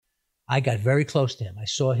I got very close to him. I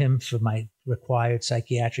saw him for my required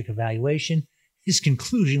psychiatric evaluation. His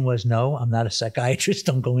conclusion was, no, I'm not a psychiatrist.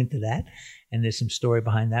 Don't go into that. And there's some story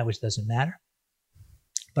behind that, which doesn't matter.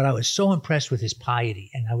 But I was so impressed with his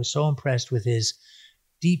piety, and I was so impressed with his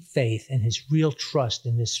deep faith and his real trust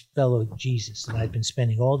in this fellow Jesus that I've been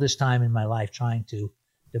spending all this time in my life trying to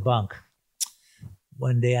debunk.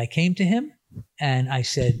 One day I came to him and I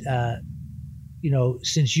said,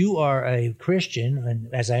 since you are a Christian, and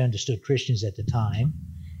as I understood Christians at the time,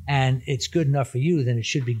 and it's good enough for you, then it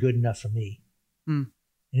should be good enough for me. And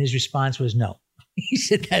his response was no. He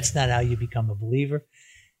said, that's not how you become a believer.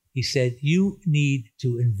 He said, you need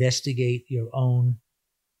to investigate your own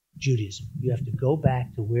Judaism. You have to go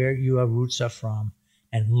back to where your roots are from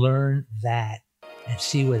and learn that and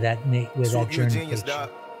see where that journey takes you.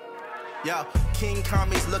 Yeah, King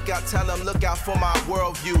Commies, look out, tell them, look out for my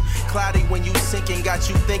worldview. Cloudy when you sinking, got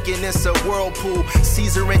you thinking it's a whirlpool.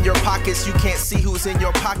 Caesar in your pockets, you can't see who's in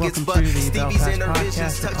your pockets. Welcome but to the Stevie's Belfast inner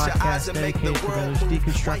visions Podcast, touch your eyes and make the dedicated to world those move.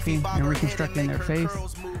 deconstructing and reconstructing their faith.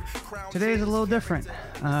 Today is a little different.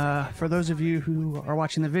 For those of you who are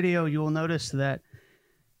watching the video, you will notice that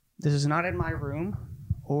this is not in my room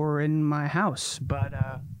or in my house, but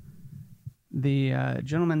the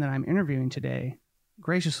gentleman that I'm interviewing today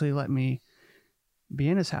graciously let me be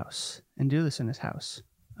in his house and do this in his house.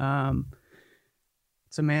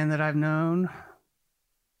 It's a man that I've known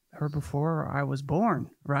her before I was born,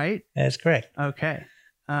 right? That's correct. Okay.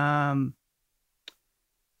 And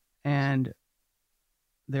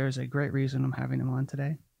there's a great reason I'm having him on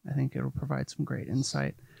today. I think it'll provide some great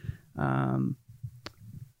insight.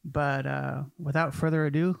 But without further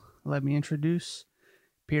ado, let me introduce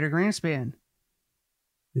Peter Greenspan.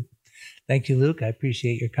 Thank you, Luke. I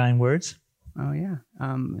appreciate your kind words. Oh yeah.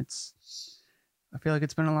 I feel like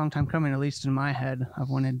it's been a long time coming, at least in my head. I've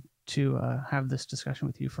wanted to have this discussion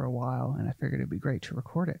with you for a while, and I figured it'd be great to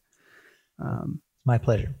record it. My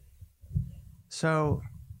pleasure. So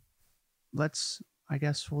I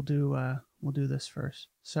guess we'll do this first.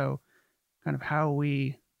 So kind of how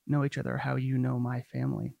we know each other, how you know my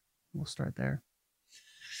family. We'll start there.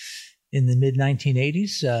 In the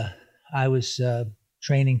mid-1980s, I was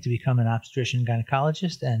training to become an obstetrician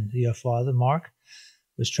gynecologist, and your father, Mark,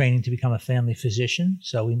 was training to become a family physician.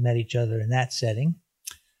 So we met each other in that setting.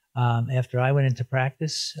 After I went into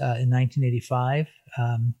practice in 1985,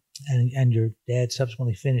 and your dad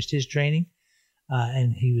subsequently finished his training,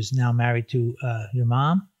 and he was now married to your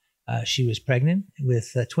mom. She was pregnant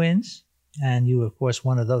with twins, and you were, of course,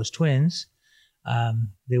 one of those twins.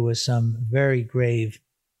 There was some very grave,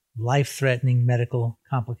 life-threatening medical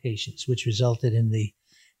complications, which resulted in the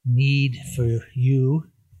need for you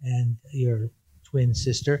and your twin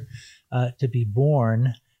sister to be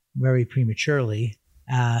born very prematurely.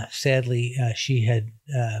 Sadly, she had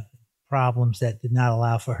problems that did not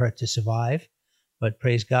allow for her to survive, but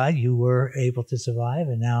praise God, you were able to survive.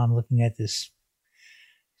 And now I'm looking at this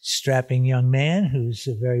strapping young man who's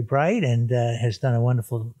very bright and has done a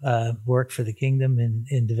wonderful work for the kingdom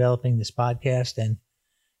in developing this podcast and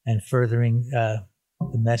furthering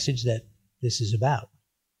the message that this is about.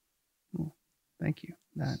 Well, thank you.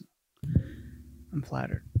 I'm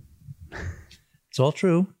flattered. It's all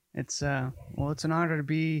true. It's it's an honor to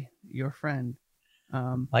be your friend.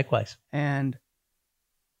 Likewise. And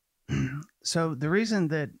so the reason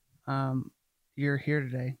that you're here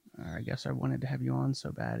today, or I guess I wanted to have you on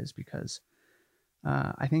so bad, is because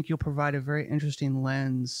I think you'll provide a very interesting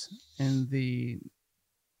lens in the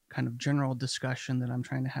kind of general discussion that I'm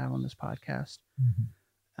trying to have on this podcast.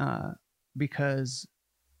 Because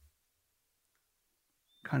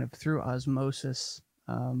kind of through osmosis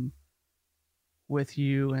with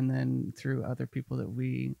you, and then through other people that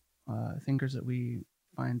we thinkers that we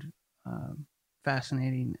find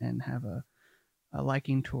fascinating and have a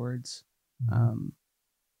liking towards,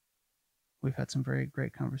 we've had some very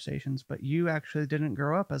great conversations. But you actually didn't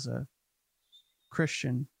grow up as a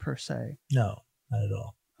Christian per se. No, not at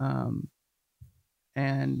all.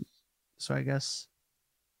 And so I guess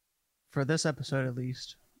for this episode, at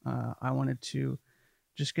least, I wanted to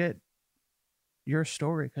just get your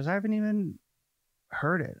story, because I haven't even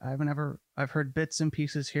heard it. I've heard bits and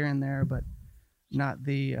pieces here and there, but not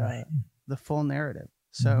the full narrative.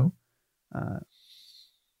 So,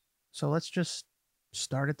 so let's just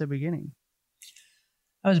start at the beginning.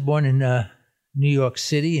 I was born in New York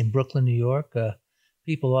City, in Brooklyn, New York.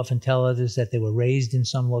 People often tell others that they were raised in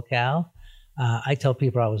some locale. I tell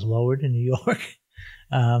people I was lowered in New York.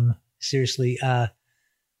 Seriously,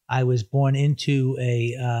 I was born into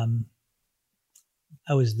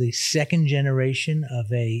I was the second generation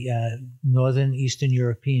of a Northern Eastern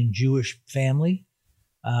European Jewish family.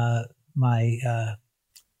 my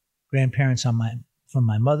grandparents from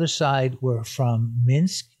my mother's side were from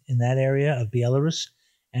Minsk, in that area of Belarus,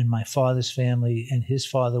 and my father's family and his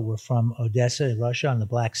father were from Odessa, Russia, on the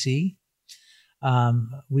Black Sea.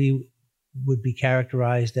 We would be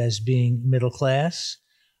characterized as being middle class.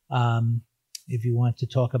 If you want to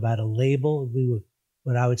talk about a label, we were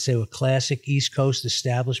what I would say were classic East Coast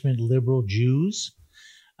establishment liberal Jews,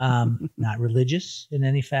 not religious in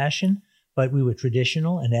any fashion, but we were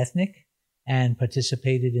traditional and ethnic and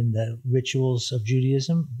participated in the rituals of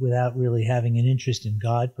Judaism without really having an interest in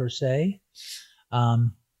God per se.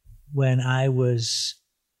 When I was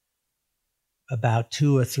about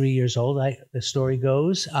 2 or 3 years old, the story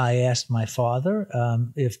goes, I asked my father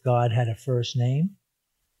if God had a first name.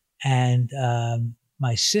 And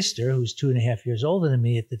my sister, who was 2.5 years older than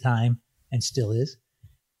me at the time, and still is,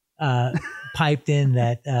 piped in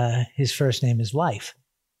that his first name is Life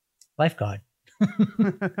God.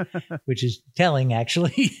 Which is telling,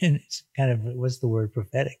 actually, and it's kind of, what's the word,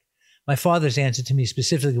 prophetic. My father's answer to me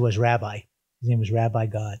specifically was Rabbi. His name was Rabbi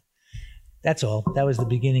God. That's all. That was the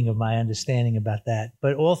beginning of my understanding about that.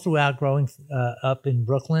 But all throughout growing up in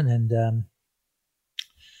Brooklyn and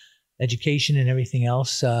education and everything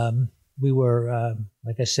else, we were,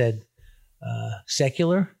 like I said,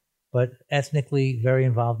 secular, but ethnically very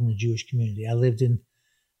involved in the Jewish community. I lived in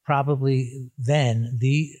probably then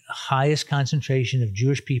the highest concentration of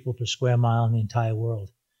Jewish people per square mile in the entire world,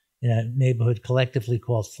 in a neighborhood collectively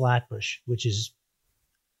called Flatbush, which is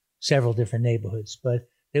several different neighborhoods. But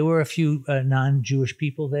there were a few non-Jewish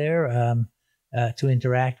people there to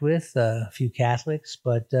interact with, a few Catholics,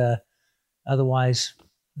 but otherwise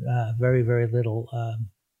very, very little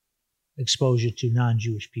exposure to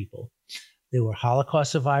non-Jewish people. There were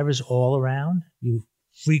Holocaust survivors all around. You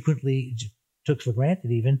frequently took for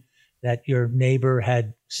granted even that your neighbor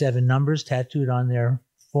had 7 numbers tattooed on their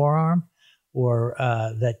forearm, or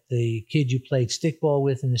that the kid you played stickball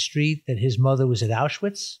with in the street, that his mother was at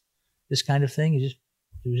Auschwitz, this kind of thing. It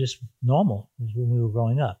was just normal when we were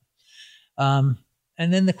growing up. And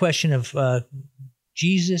then the question of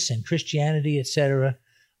Jesus and Christianity, etc.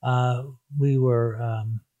 We were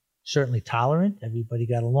certainly tolerant. Everybody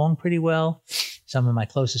got along pretty well. Some of my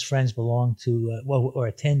closest friends belonged to or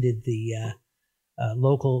attended the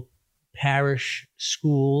local parish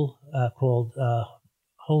school called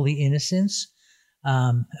Holy Innocents.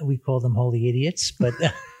 We call them Holy Idiots, but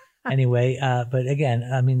anyway, but again,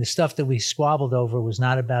 I mean, the stuff that we squabbled over was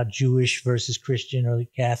not about Jewish versus Christian or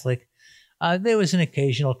Catholic. There was an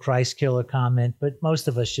occasional Christ killer comment, but most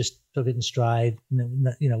of us just took it in stride.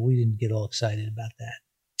 You know, we didn't get all excited about that.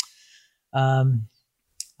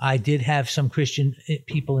 I did have some Christian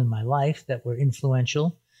people in my life that were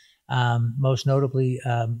influential. Most notably,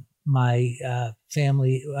 my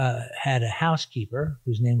family had a housekeeper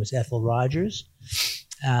whose name was Ethel Rogers,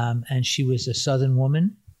 and she was a Southern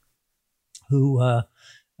woman who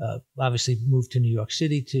obviously moved to New York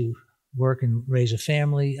City to work and raise a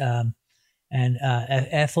family. And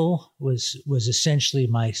Ethel was essentially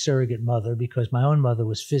my surrogate mother, because my own mother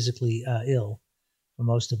was physically ill for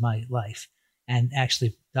most of my life and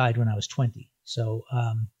actually died when I was 20. So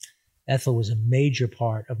Ethel was a major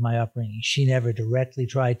part of my upbringing. She never directly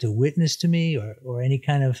tried to witness to me or any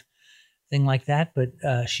kind of thing like that, but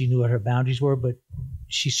she knew what her boundaries were. But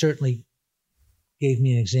she certainly gave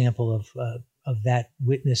me an example of that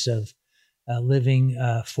witness of living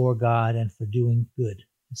for God and for doing good,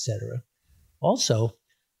 etc. Also,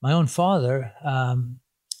 my own father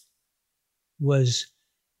was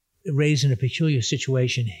raised in a peculiar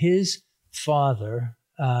situation. His father,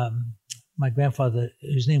 my grandfather,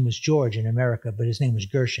 whose name was George in America, but his name was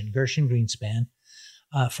Gershon Greenspan,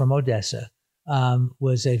 from Odessa,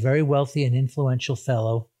 was a very wealthy and influential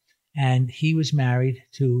fellow. And he was married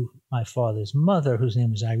to my father's mother, whose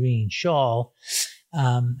name was Irene Shaw.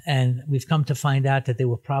 And we've come to find out that they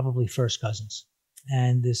were probably first cousins.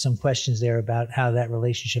 And there's some questions there about how that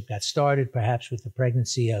relationship got started, perhaps with the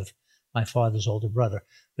pregnancy of my father's older brother.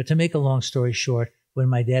 But to make a long story short, when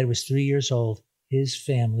my dad was 3 years old, his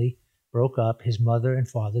family broke up. His mother and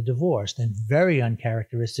father divorced. And very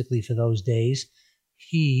uncharacteristically for those days,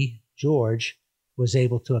 he, George, was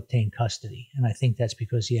able to obtain custody. And I think that's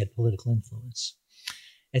because he had political influence,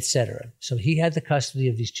 etc. So he had the custody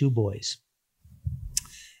of these 2 boys,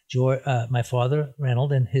 my father,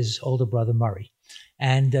 Reynold, and his older brother, Murray.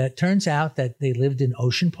 And turns out that they lived in on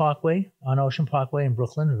Ocean Parkway in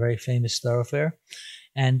Brooklyn, a very famous thoroughfare.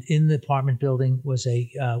 And in the apartment building was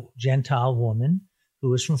a Gentile woman who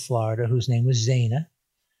was from Florida, whose name was Zaina.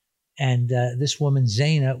 And this woman,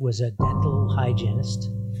 Zaina, was a dental hygienist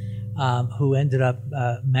who ended up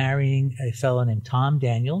marrying a fellow named Tom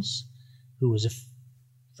Daniels. who was a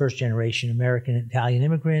first-generation American-Italian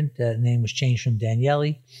immigrant. The name was changed from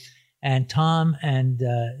Daniele. And Tom and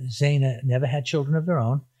Zaina never had children of their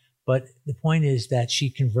own. But the point is that she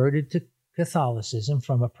converted to Catholicism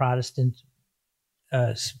from a Protestant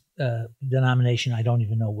denomination. I don't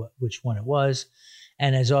even know which one it was.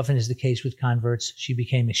 And as often is the case with converts, she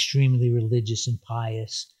became extremely religious and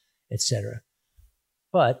pious, etc.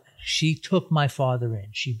 But she took my father in.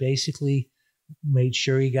 She basically made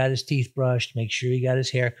sure he got his teeth brushed, made sure he got his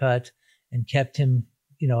hair cut, and kept him,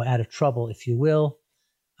 out of trouble, if you will.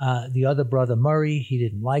 The other brother, Murray, he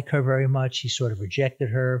didn't like her very much. He sort of rejected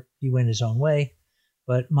her. He went his own way.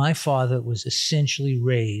 But my father was essentially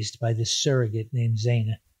raised by this surrogate named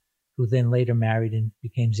Zaina, who then later married and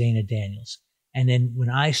became Zaina Daniels. And then when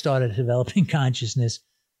I started developing consciousness,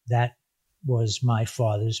 that was my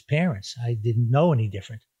father's parents. I didn't know any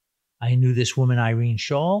different. I knew this woman, Irene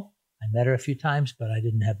Shaw. I met her a few times, but I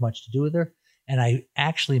didn't have much to do with her. And I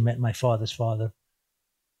actually met my father's father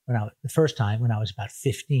the first time when I was about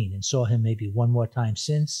 15, and saw him maybe one more time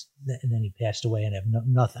since, and then he passed away, and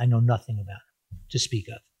I know nothing about him to speak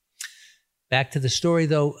of. Back to the story,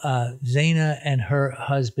 though. Zaina and her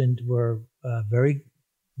husband were very,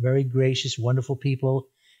 very gracious, wonderful people.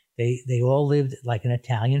 They all lived like an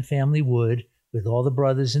Italian family would, with all the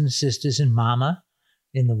brothers and sisters and mama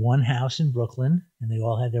in the one house in Brooklyn, and they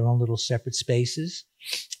all had their own little separate spaces.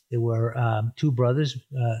 There were two brothers.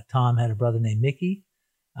 Tom had a brother named Mickey.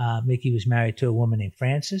 Mickey was married to a woman named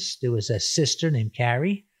Frances. There was a sister named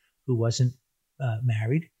Carrie who wasn't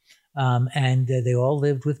married. And they all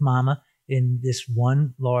lived with Mama in this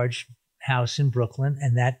one large house in Brooklyn.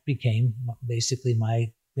 And that became basically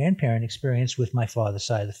my grandparent experience with my father's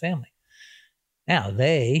side of the family. Now,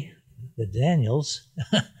 the Daniels,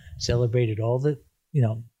 celebrated all the,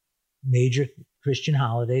 major Christian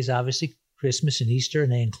holidays, obviously Christmas and Easter,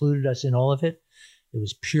 and they included us in all of it. It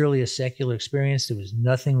was purely a secular experience. There was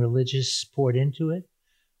nothing religious poured into it.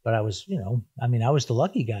 But I was, I was the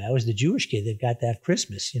lucky guy. I was the Jewish kid that got to have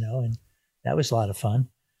Christmas, and that was a lot of fun.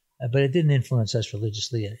 But it didn't influence us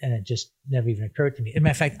religiously, and it just never even occurred to me. As a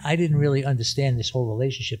matter of fact, I didn't really understand this whole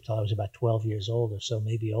relationship till I was about 12 years old or so,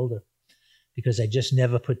 maybe older, because I just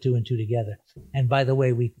never put two and two together. And by the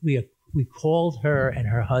way, we called her and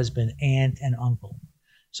her husband aunt and uncle.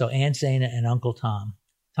 So Aunt Zaina and Uncle Tom.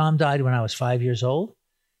 Tom died when I was 5 years old,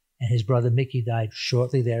 and his brother Mickey died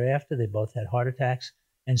shortly thereafter. They both had heart attacks.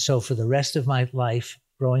 And so for the rest of my life,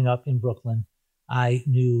 growing up in Brooklyn, I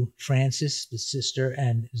knew Frances, the sister,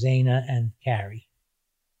 and Zaina and Carrie.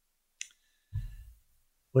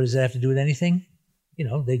 What does that have to do with anything?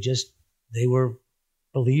 They were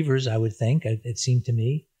believers, I would think, it seemed to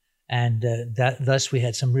me. And thus we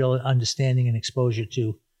had some real understanding and exposure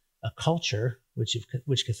to a culture,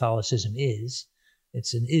 which Catholicism is.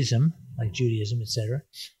 It's an ism, like Judaism, etc.,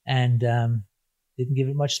 and didn't give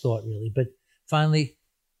it much thought, really. But finally,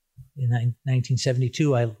 in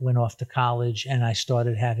 1972, I went off to college, and I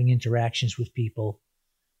started having interactions with people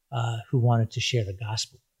who wanted to share the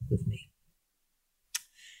gospel with me.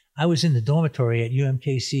 I was in the dormitory at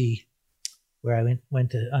UMKC, where I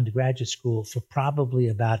went to undergraduate school, for probably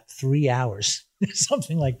about 3 hours,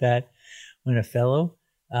 something like that, when a fellow,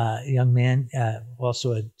 a young man,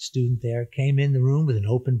 also a student there, came in the room with an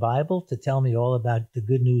open Bible to tell me all about the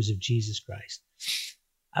good news of Jesus Christ.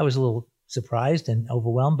 I was a little surprised and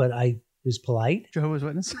overwhelmed, but I was polite. Jehovah's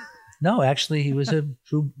Witness? No, actually, he was a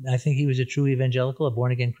true evangelical, a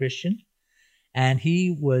born-again Christian. And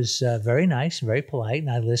he was very nice, very polite,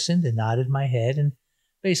 and I listened and nodded my head. And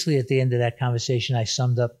basically, at the end of that conversation, I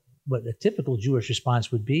summed up what a typical Jewish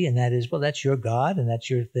response would be, and that is, well, that's your God, and that's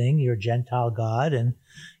your thing, your Gentile God, and,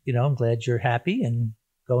 I'm glad you're happy, and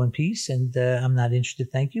go in peace, and I'm not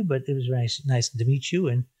interested, thank you, but it was nice to meet you,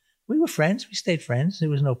 and we were friends. We stayed friends. There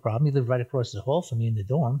was no problem. He lived right across the hall from me in the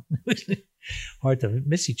dorm. It was hard to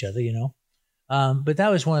miss each other, But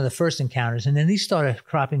that was one of the first encounters, and then these started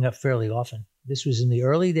cropping up fairly often. This was in the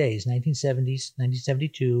early days, 1970s,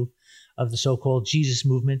 1972, of the so-called Jesus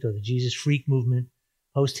movement, or the Jesus freak movement,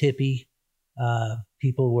 post-hippie.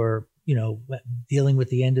 People were, dealing with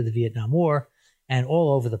the end of the Vietnam War, and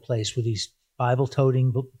all over the place were these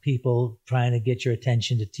Bible-toting people trying to get your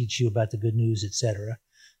attention to teach you about the good news, etc.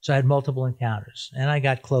 So I had multiple encounters, and I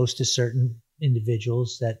got close to certain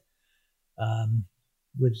individuals that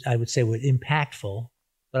I would say were impactful,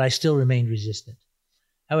 but I still remained resistant.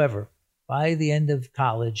 However, by the end of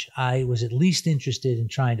college, I was at least interested in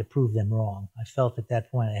trying to prove them wrong. I felt at that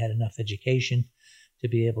point I had enough education to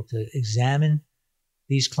be able to examine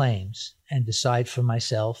these claims and decide for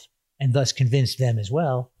myself, and thus convince them as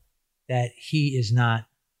well, that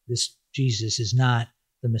this Jesus is not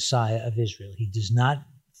the Messiah of Israel. He does not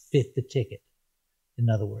fit the ticket, in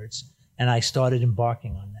other words. And I started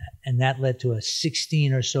embarking on that. And that led to a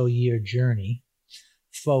 16 or so year journey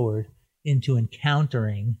forward into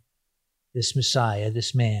encountering this Messiah,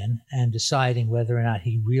 this man, and deciding whether or not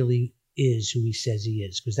he really is who he says he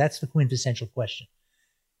is. Because that's the quintessential question.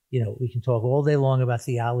 We can talk all day long about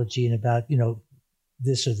theology and about,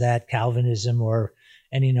 this or that, Calvinism or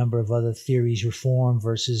any number of other theories, reform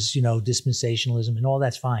versus, dispensationalism, and all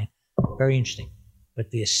that's fine. Very interesting.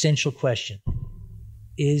 But the essential question,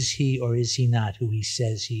 is he or is he not who he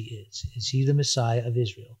says he is? Is he the Messiah of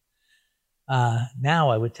Israel? Now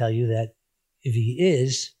I would tell you that if he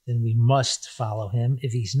is, then we must follow him.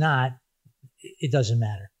 If he's not, it doesn't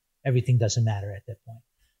matter. Everything doesn't matter at that point.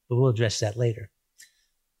 But we'll address that later.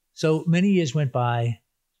 So many years went by,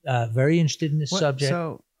 very interested in this subject.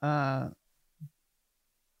 So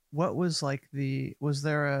what was was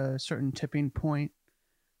there a certain tipping point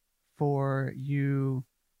for you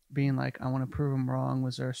being like, I want to prove him wrong?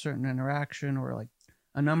 Was there a certain interaction or like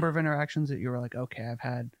a number of interactions that you were like, okay, I've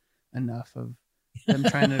had enough of them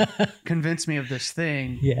trying to convince me of this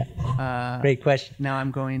thing? Yeah. Great question. Now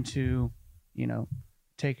I'm going to,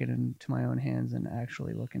 take it into my own hands and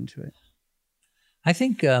actually look into it. I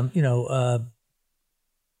think, I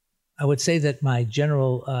would say that my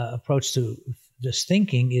general approach to this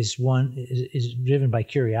thinking is driven by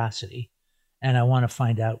curiosity. And I want to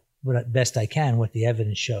find out best I can what the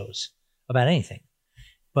evidence shows about anything.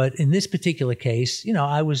 But in this particular case,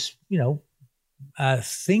 I was,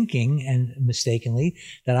 thinking, and mistakenly,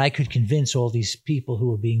 that I could convince all these people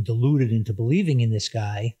who were being deluded into believing in this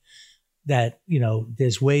guy that,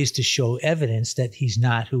 there's ways to show evidence that he's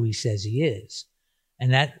not who he says he is.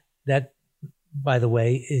 And that, by the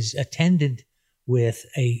way, is attended with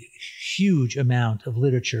a huge amount of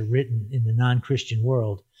literature written in the non-Christian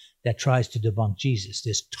world that tries to debunk Jesus.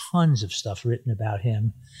 There's tons of stuff written about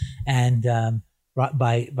him, and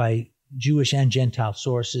by Jewish and Gentile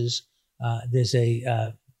sources. There's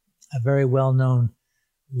a very well-known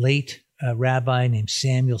late rabbi named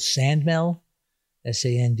Samuel Sandmel,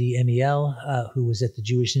 Sandmel, who was at the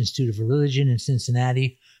Jewish Institute of Religion in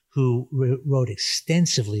Cincinnati, who wrote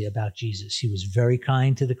extensively about Jesus. He was very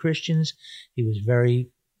kind to the Christians. He was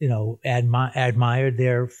very, admired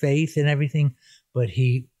their faith and everything, but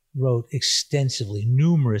he wrote extensively,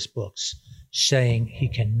 numerous books saying he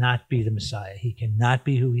cannot be the Messiah. He cannot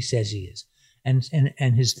be who he says he is. And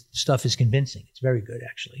his stuff is convincing. It's very good,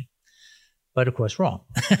 actually. But of course, wrong,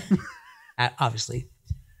 obviously.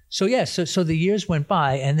 So so the years went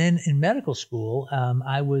by, and then in medical school,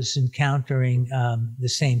 I was encountering the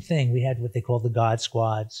same thing. We had what they call the God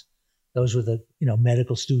Squads. Those were the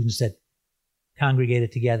medical students that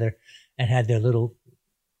congregated together and had their little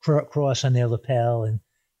cross on their lapel and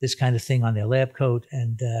this kind of thing on their lab coat.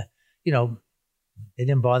 And they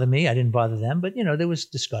didn't bother me. I didn't bother them. But there was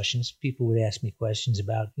discussions. People would ask me questions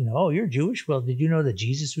about oh, you're Jewish. Well, did you know that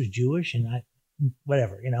Jesus was Jewish? And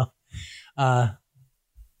whatever.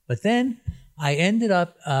 But then I ended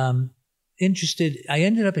up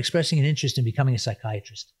expressing an interest in becoming a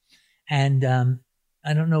psychiatrist. And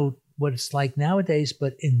I don't know what it's like nowadays,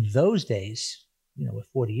 but in those days,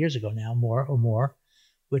 40 years ago now, more,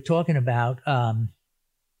 we're talking about,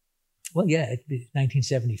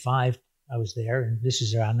 1975, I was there, and this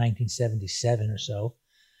is around 1977 or so.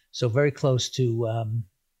 So very close to,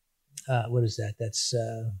 what is that? That's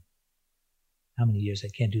how many years? I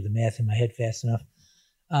can't do the math in my head fast enough.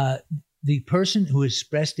 The person who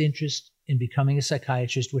expressed interest in becoming a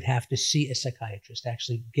psychiatrist would have to see a psychiatrist,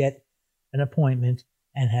 actually get an appointment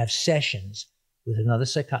and have sessions with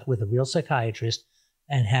with a real psychiatrist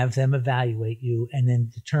and have them evaluate you and then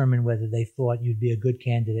determine whether they thought you'd be a good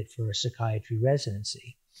candidate for a psychiatry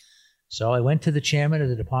residency. So I went to the chairman of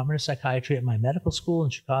the Department of Psychiatry at my medical school in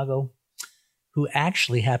Chicago, who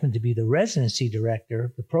actually happened to be the residency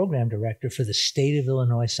director, the program director for the state of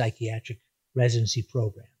Illinois psychiatric residency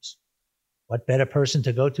programs. What better person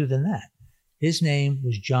to go to than that? His name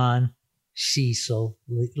was John Cecil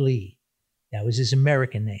Lee. That was his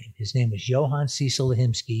American name. His name was Johann Cecil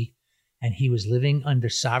Lehimsky, and he was living under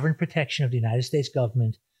sovereign protection of the United States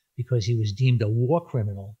government because he was deemed a war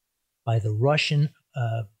criminal by the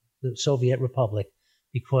the Soviet Republic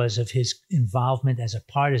because of his involvement as a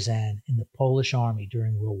partisan in the Polish army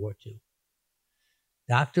during World War II.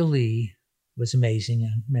 Dr. Lee was amazing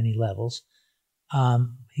on many levels.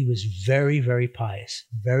 He was very, very pious,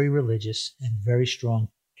 very religious, and very strong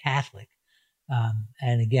Catholic.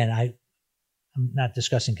 And again, I'm not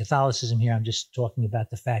discussing Catholicism here. I'm just talking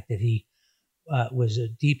about the fact that he was a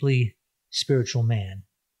deeply spiritual man.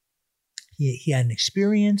 He had an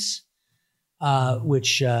experience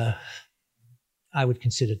which I would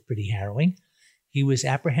consider pretty harrowing. He was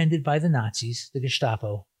apprehended by the Nazis, the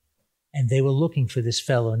Gestapo, and they were looking for this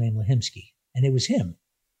fellow named Lehimsky, and it was him.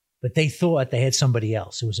 But they thought they had somebody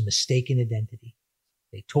else. It was a mistaken identity.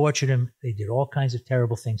 They tortured him. They did all kinds of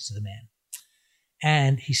terrible things to the man.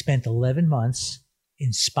 And he spent 11 months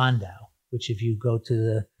in Spandau, which if you go to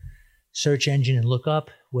the search engine and look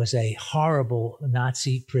up, was a horrible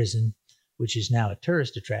Nazi prison, which is now a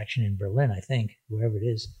tourist attraction in Berlin, I think, wherever it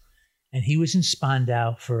is. And he was in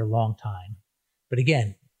Spandau for a long time. But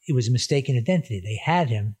again, it was a mistaken identity. They had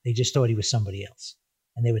him. They just thought he was somebody else.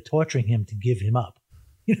 And they were torturing him to give him up.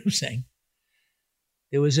 You know what I'm saying?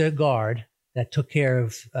 There was a guard that took care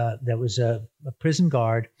of, that was a prison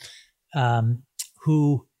guard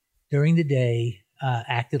who, during the day,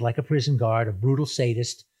 acted like a prison guard, a brutal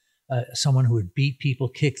sadist, someone who would beat people,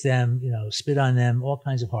 kick them, spit on them, all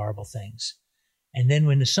kinds of horrible things. And then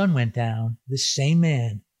when the sun went down, this same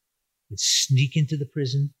man would sneak into the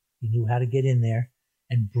prison. He knew how to get in there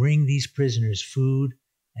and bring these prisoners food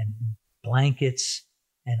and blankets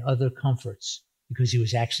and other comforts because he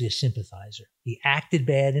was actually a sympathizer. He acted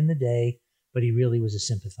bad in the day, but he really was a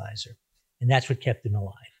sympathizer. And that's what kept him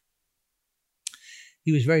alive.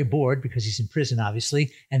 He was very bored because he's in prison,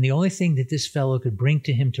 obviously, and the only thing that this fellow could bring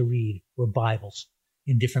to him to read were Bibles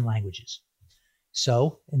in different languages.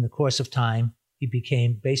 So, in the course of time, he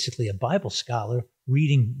became basically a Bible scholar,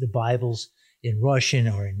 reading the Bibles in Russian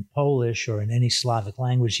or in Polish or in any Slavic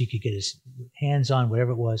language he could get his hands on,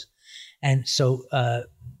 whatever it was. And so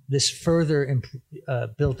this further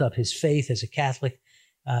built up his faith as a Catholic.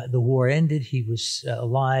 The war ended. He was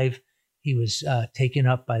alive. He was taken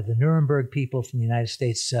up by the Nuremberg people from the United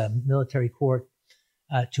States military court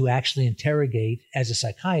to actually interrogate, as a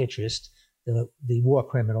psychiatrist, the war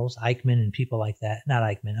criminals, Eichmann and people like that. Not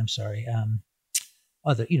Eichmann, I'm sorry.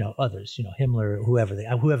 Others, Himmler, whoever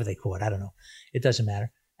they caught, I don't know. It doesn't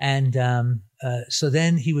matter. And so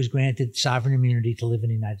then he was granted sovereign immunity to live in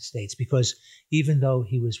the United States because even though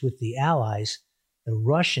he was with the Allies, the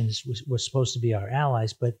Russians were supposed to be our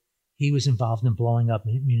allies, but he was involved in blowing up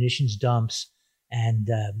munitions dumps and,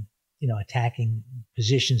 attacking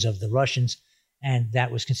positions of the Russians. And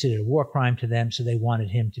that was considered a war crime to them. So they wanted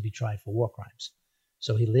him to be tried for war crimes.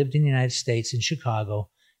 So he lived in the United States, in Chicago,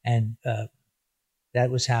 and that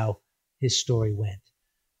was how his story went.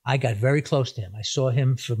 I got very close to him. I saw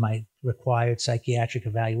him for my required psychiatric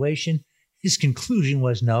evaluation. His conclusion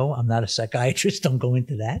was, no, I'm not a psychiatrist. Don't go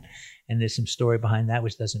into that. And there's some story behind that,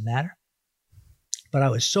 which doesn't matter. But I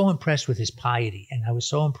was so impressed with his piety, and I was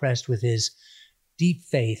so impressed with his deep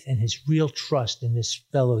faith and his real trust in this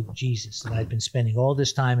fellow Jesus that I'd been spending all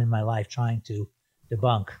this time in my life trying to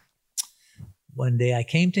debunk. One day I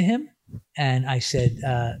came to him and I said,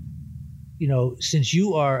 since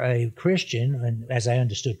you are a Christian, and as I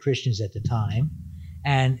understood Christians at the time,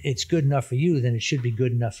 and it's good enough for you, then it should be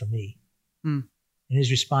good enough for me. And his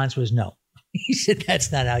response was no. He said,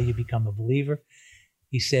 that's not how you become a believer.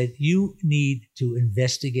 He said, you need to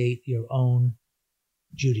investigate your own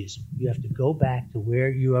Judaism. You have to go back to where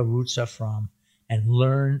your roots are from and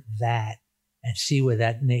learn that and see where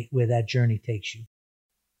that journey takes you.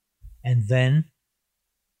 And then,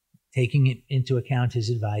 taking it into account his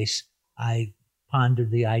advice, I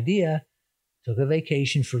pondered the idea, took a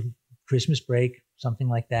vacation for Christmas break, something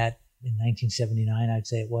like that, in 1979, I'd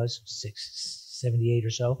say it was, 78 or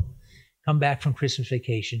so. Come back from Christmas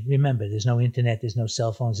vacation. Remember, there's no internet, there's no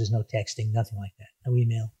cell phones, there's no texting, nothing like that, no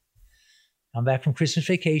email. Come back from Christmas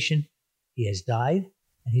vacation. He has died,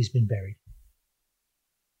 and he's been buried.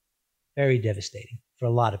 Very devastating for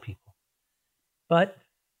a lot of people. But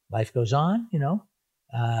life goes on,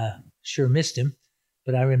 sure missed him.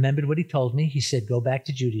 But I remembered what he told me. He said, go back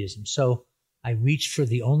to Judaism. So I reached for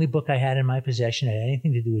the only book I had in my possession that had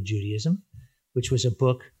anything to do with Judaism, which was a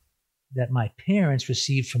book that my parents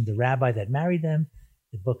received from the rabbi that married them.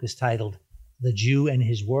 The book is titled The Jew and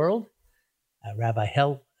His World. Rabbi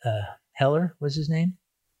Heller was his name.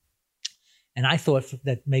 And I thought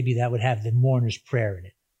that maybe that would have the mourner's prayer in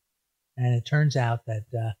it. And it turns out that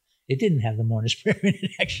it didn't have the mourner's prayer in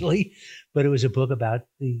it, actually, but it was a book about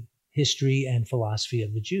the history and philosophy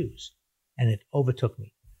of the Jews. And it overtook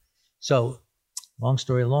me. So, long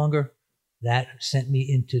story longer, that sent me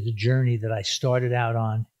into the journey that I started out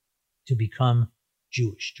on to become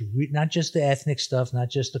Jewish, to read not just the ethnic stuff, not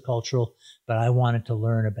just the cultural, but I wanted to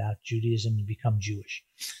learn about Judaism and become Jewish.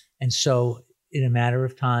 And so, in a matter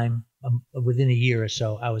of time, within a year or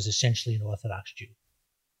so, I was essentially an Orthodox Jew.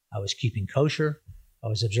 I was keeping kosher. I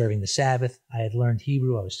was observing the Sabbath. I had learned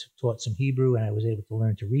Hebrew. I was taught some Hebrew, and I was able to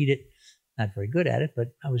learn to read it. Not very good at it, but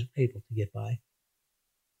I was able to get by.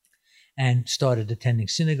 and started attending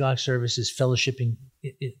synagogue services, fellowshipping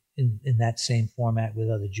in that same format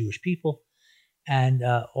with other Jewish people. And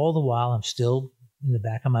all the while, I'm still in the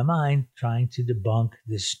back of my mind trying to debunk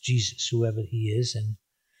this Jesus, whoever he is, and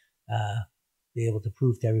be able to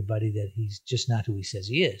prove to everybody that he's just not who he says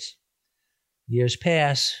he is. Years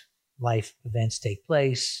pass, life events take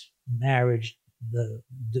place, marriage, the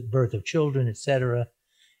birth of children, etc.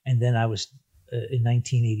 And then I was in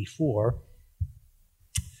 1984.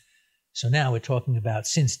 So now we're talking about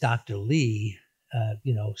since Dr. Lee,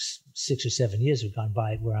 6 or 7 years have gone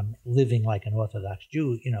by where I'm living like an Orthodox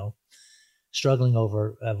Jew, struggling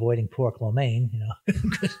over avoiding pork lo mein,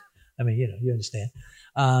 I mean, you understand.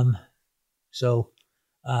 So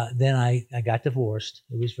then I got divorced.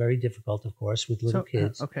 It was very difficult, of course, with little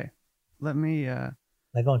kids. Okay. Let me... Am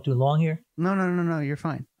I going too long here? No, you're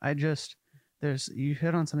fine. You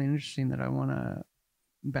hit on something interesting that I want to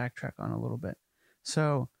backtrack on a little bit.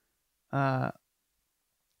 So, what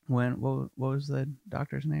was the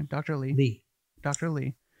doctor's name? Dr. Lee. Dr.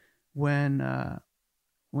 Lee.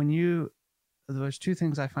 There's two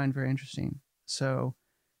things I find very interesting. So,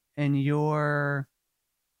 in your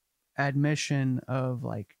admission of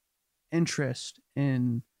like interest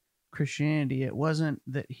in Christianity, it wasn't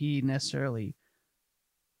that he necessarily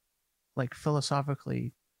like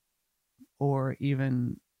philosophically or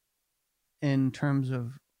even in terms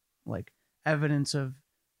of like evidence of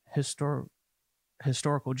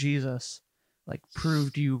historical Jesus like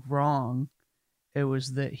proved you wrong. It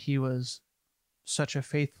was that he was such a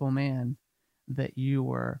faithful man that you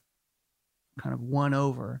were kind of won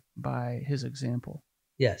over by his example.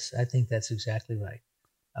 Yes, I think that's exactly right.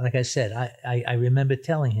 Like I said, I remember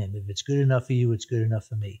telling him, if it's good enough for you, it's good enough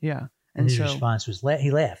for me. Yeah. And his response was,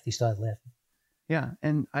 he laughed. He started laughing. Yeah.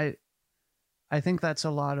 And I think that's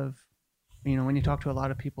a lot of, when you talk to a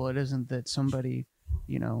lot of people, it isn't that somebody,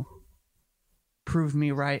 proved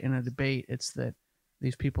me right in a debate. It's that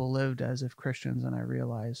these people lived as if Christians, and I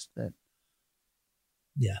realized that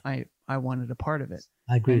I wanted a part of it.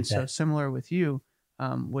 I agree with that. So similar with you,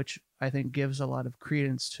 which I think gives a lot of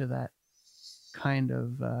credence to that kind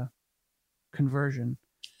of conversion.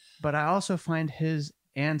 But I also find his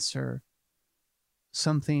answer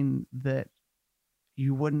something that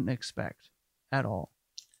you wouldn't expect at all.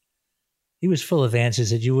 He was full of answers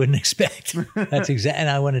that you wouldn't expect. That's exactly. And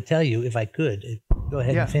I want to tell you, if I could, go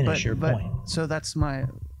ahead and finish your point. So that's my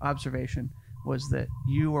observation, was that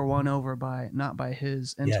you were won over not by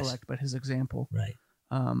his intellect, but his example. Right.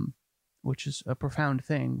 Which is a profound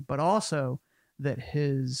thing, but also that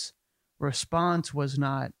his response was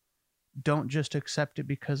not, don't just accept it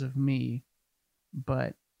because of me,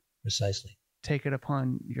 but precisely take it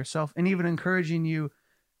upon yourself, and even encouraging you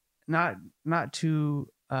not to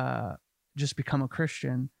just become a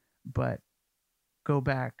Christian, but go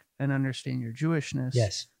back and understand your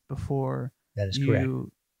Jewishness before that is you correct.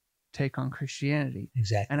 Take on Christianity.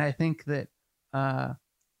 Exactly. And I think that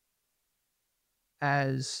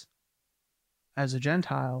as a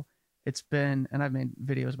Gentile, it's been, and I've made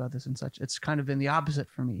videos about this and such, it's kind of been the opposite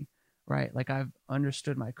for me, right? Like I've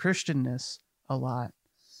understood my Christianness a lot,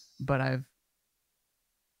 but I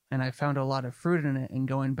found a lot of fruit in it, and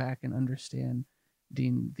going back and understanding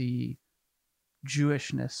the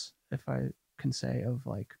Jewishness, if I can say, of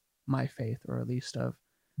like my faith, or at least of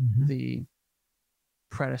the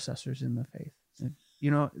predecessors in the faith.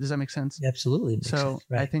 Does that make sense? Absolutely. Makes sense.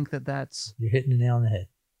 Right. I think that's... You're hitting the nail on the head.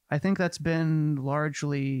 I think that's been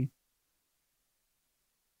largely...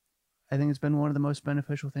 I think it's been one of the most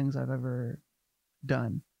beneficial things I've ever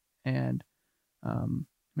done. And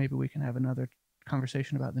maybe we can have another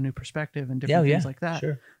conversation about the new perspective and different things like that.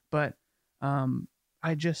 Sure. But I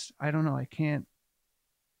don't know. I can't...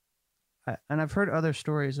 and I've heard other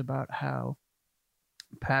stories about how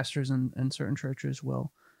pastors in certain churches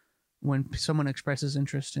will, when someone expresses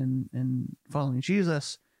interest in following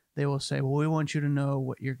Jesus, they will say, well, we want you to know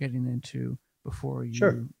what you're getting into before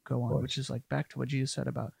you go on, which is like back to what Jesus said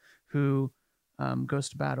about who goes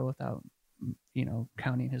to battle without,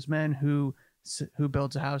 counting his men, who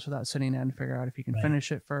builds a house without sitting down to figure out if he can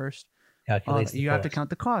finish it first. You have to count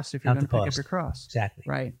the cost if you're going to pick up your cross. Exactly.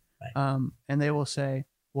 Right. And they will say,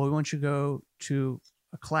 well, we want you to go to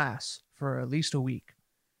a class for at least a week,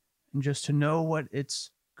 and just to know what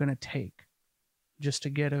it's going to take, just to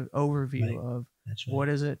get an overview of what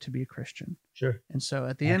is it to be a Christian. Sure. And so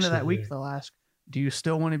at the end of that week, they'll ask, do you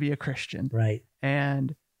still want to be a Christian? Right.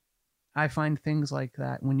 And I find things like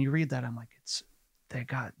that, when you read that, I'm like,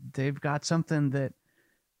 they've got something that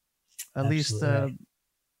at least the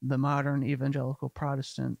modern evangelical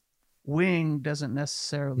Protestant wing doesn't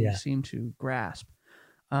necessarily seem to grasp.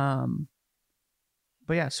 But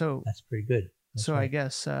But yeah, so that's pretty good. That's so right. I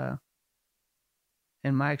guess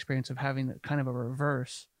in my experience of having kind of a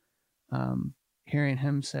reverse, hearing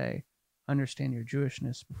him say, "Understand your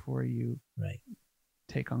Jewishness before you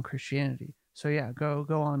take on Christianity." So yeah, go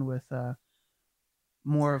on with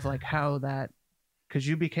more of like how that, because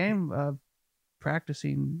you became a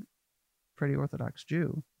practicing pretty Orthodox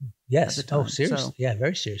Jew. Yes. At the time. Oh, serious? So, yeah,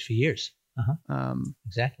 very serious for years.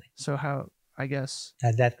 Exactly. So how, I guess,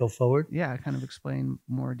 How'd that go forward? Yeah, kind of explain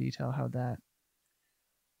more detail how that.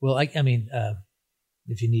 Well, I mean,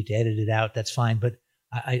 if you need to edit it out, that's fine. But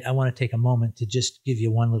I want to take a moment to just give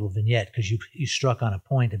you one little vignette, because you struck on a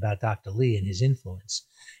point about Dr. Lee and his influence.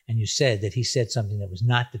 And you said that he said something that was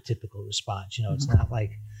not the typical response. You know, it's not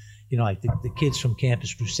like, you know, like the kids from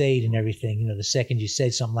Campus Crusade and everything. You know, the second you say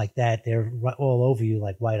something like that, they're all over you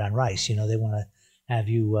like white on rice. You know, they want to have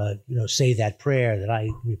you, you know, say that prayer that I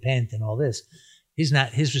repent and all this.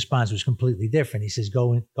 His response was completely different. He says,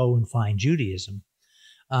 go and find Judaism.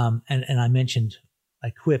 And I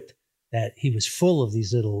quipped that he was full of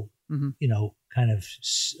these little, you know, kind of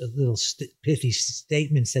little pithy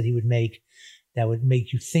statements that he would make that would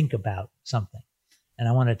make you think about something. And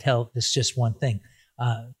I want to tell this just one thing.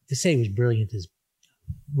 To say he was brilliant is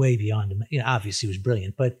way beyond him. You know, obviously he was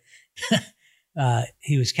brilliant, but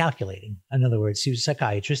he was calculating. In other words, he was a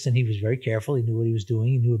psychiatrist, and he was very careful. He knew what he was doing.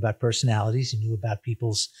 He knew about personalities. He knew about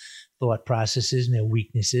people's thought processes and their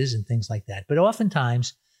weaknesses and things like that. But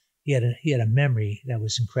oftentimes he had a memory that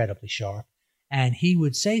was incredibly sharp, and he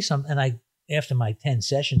would say something. And after my 10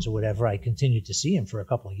 sessions or whatever, I continued to see him for a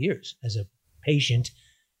couple of years as a patient,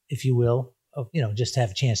 if you will, you know, just to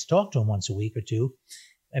have a chance to talk to him once a week or two,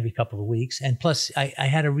 every couple of weeks. And plus I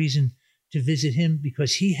had a reason to visit him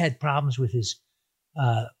because he had problems with his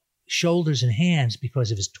shoulders and hands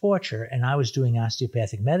because of his torture. And I was doing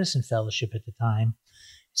osteopathic medicine fellowship at the time.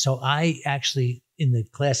 So I actually, in the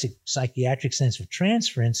classic psychiatric sense of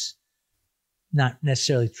transference, not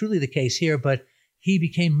necessarily truly the case here, but he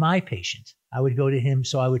became my patient. I would go to him,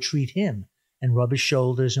 so I would treat him and rub his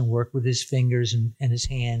shoulders and work with his fingers and his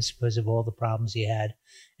hands because of all the problems he had.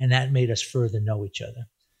 And that made us further know each other.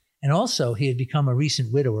 And also, he had become a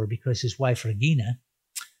recent widower because his wife, Regina,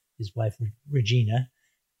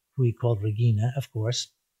 who he called Regina, of course,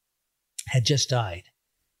 had just died.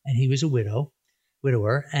 And he was a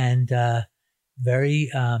widower, and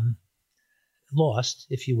very lost,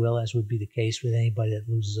 if you will, as would be the case with anybody that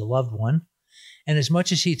loses a loved one. And as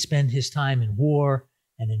much as he'd spend his time in war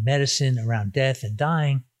and in medicine around death and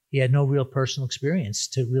dying, he had no real personal experience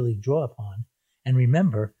to really draw upon. And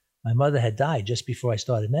remember, my mother had died just before I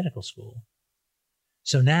started medical school.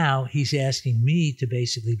 So now he's asking me to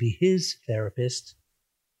basically be his therapist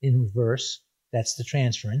in reverse. That's the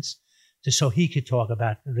transference, so he could talk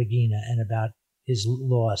about Regina and about his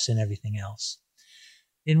loss and everything else.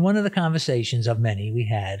 In one of the conversations of many we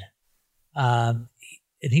had,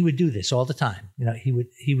 and he would do this all the time. You know,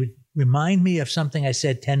 he would remind me of something I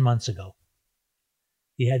said 10 months ago.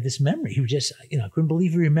 He had this memory. He would just, you know, I couldn't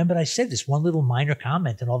believe he remembered I said this one little minor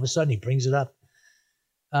comment, and all of a sudden he brings it up.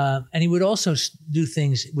 And he would also do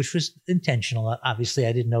things which was intentional. Obviously,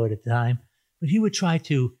 I didn't know it at the time, but he would try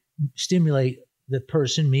to stimulate the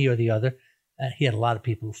person, me or the other. He had a lot of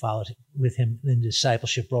people who followed with him in the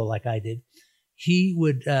discipleship role like I did. He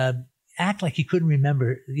would act like he couldn't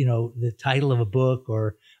remember, you know, the title of a book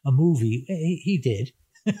or a movie. He did.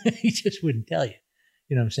 He just wouldn't tell you.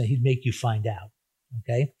 You know what I'm saying? He'd make you find out.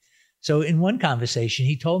 Okay. So in one conversation,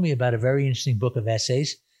 he told me about a very interesting book of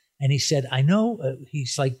essays. And he said, I know,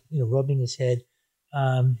 he's like, you know, rubbing his head.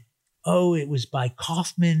 It was by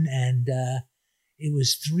Kaufman, and it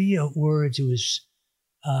was 3 words. It was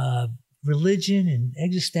religion and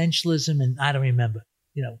existentialism, and I don't remember.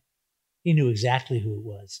 You know, he knew exactly who it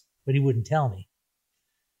was, but he wouldn't tell me.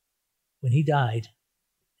 When he died,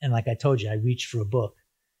 and like I told you, I reached for a book.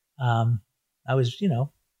 I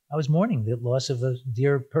was mourning the loss of a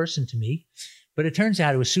dear person to me, but it turns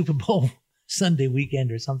out it was Super Bowl Sunday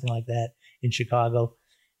weekend or something like that in Chicago.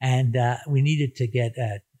 And we needed to get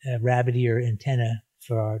a rabbit ear antenna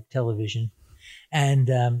for our television.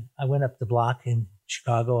 And I went up the block in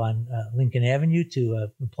Chicago on Lincoln Avenue to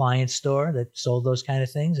an appliance store that sold those kind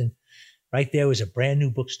of things. And right there was a brand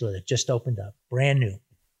new bookstore that just opened up, brand new.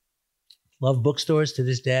 Love bookstores to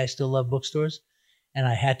this day. I still love bookstores. And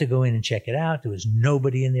I had to go in and check it out. There was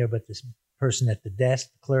nobody in there but this person at the desk,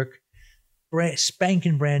 the clerk.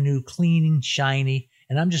 Spanking brand new, clean, shiny.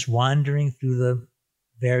 And I'm just wandering through the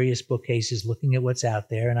various bookcases looking at what's out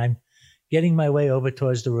there. And I'm getting my way over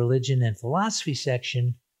towards the religion and philosophy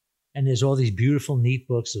section. And there's all these beautiful, neat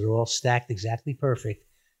books that are all stacked exactly perfect.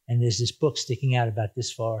 And there's this book sticking out about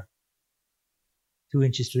this far. 2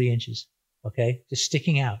 inches, 3 inches, okay, just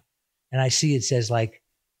sticking out. And I see it says like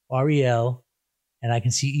REL, and I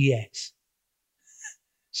can see EX.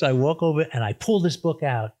 So I walk over and I pull this book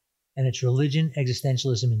out, and it's Religion,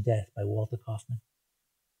 Existentialism, and Death by Walter Kaufman.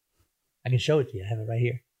 I can show it to you. I have it right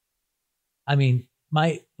here. I mean,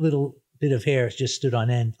 my little bit of hair just stood on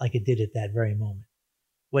end like it did at that very moment.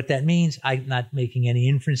 What that means, I'm not making any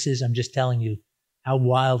inferences. I'm just telling you how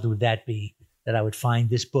wild would that be that I would find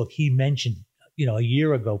this book he mentioned, a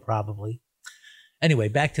year ago probably. Anyway,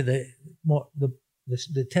 back to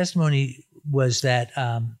the testimony was that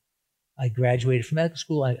I graduated from medical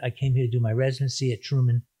school. I came here to do my residency at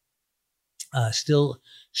Truman, still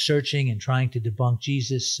searching and trying to debunk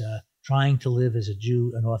Jesus, trying to live as a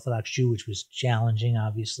Jew, an Orthodox Jew, which was challenging,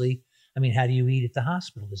 obviously. I mean, how do you eat at the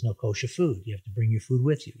hospital? There's no kosher food. You have to bring your food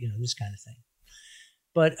with you, this kind of thing.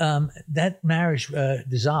 But that marriage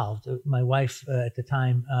dissolved. My wife at the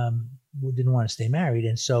time didn't want to stay married.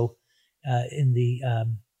 And so in the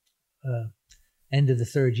end of the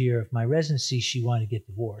third year of my residency, she wanted to get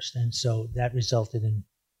divorced. And so that resulted in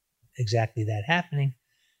exactly that happening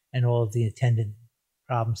and all of the attendant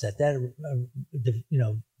problems that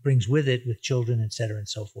brings with it, with children, et cetera, and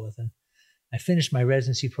so forth. And I finished my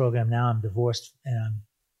residency program. Now I'm divorced, and I'm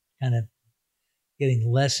kind of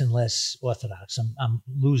getting less and less Orthodox. I'm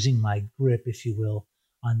losing my grip, if you will,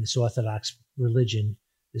 on this Orthodox religion,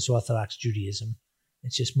 this Orthodox Judaism.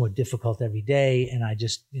 It's just more difficult every day, and I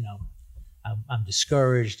just, I'm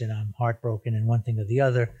discouraged and I'm heartbroken and one thing or the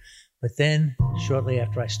other. But then shortly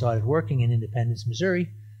after I started working in Independence, Missouri,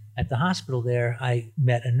 at the hospital there, I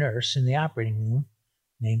met a nurse in the operating room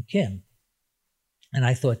named Kim. And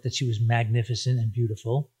I thought that she was magnificent and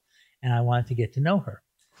beautiful, and I wanted to get to know her.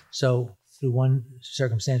 So through one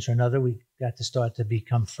circumstance or another, we got to start to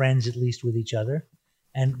become friends, at least with each other.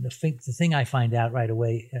 And the thing I find out right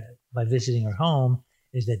away by visiting her home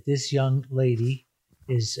is that this young lady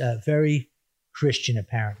is very Christian,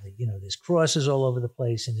 apparently. There's crosses all over the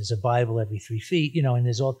place, and there's a Bible every 3 feet, and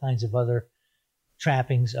there's all kinds of other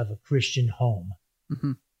trappings of a Christian home.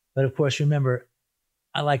 Mm-hmm. But of course, remember,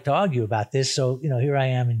 I like to argue about this. So, here I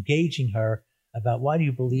am engaging her about why do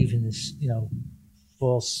you believe in this,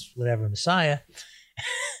 false, whatever, Messiah?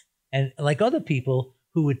 And like other people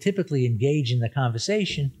who would typically engage in the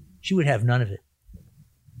conversation, she would have none of it.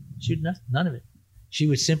 She would none of it. She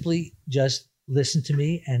would simply just listen to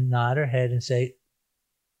me and nod her head and say,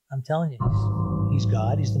 I'm telling you, he's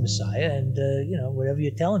God, he's the Messiah. And, whatever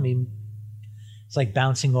you're telling me, it's like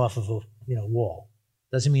bouncing off of a, wall.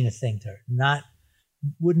 Doesn't mean a thing to her.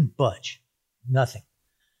 Wouldn't budge, nothing.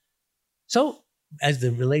 So as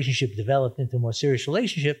the relationship developed into a more serious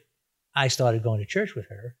relationship, I started going to church with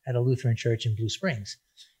her at a Lutheran church in Blue Springs.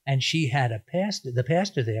 And she had a pastor. The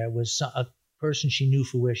pastor there was a person she knew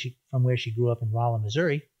from where she grew up in Rolla,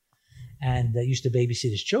 Missouri, and used to babysit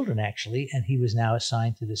his children, actually. And he was now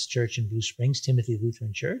assigned to this church in Blue Springs, Timothy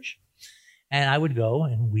Lutheran Church. And I would go,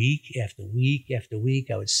 and week after week after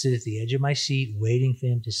week, I would sit at the edge of my seat waiting for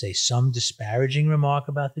him to say some disparaging remark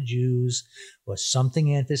about the Jews or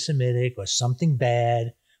something anti-Semitic or something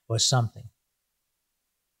bad or something.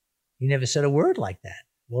 He never said a word like that.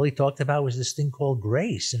 All he talked about was this thing called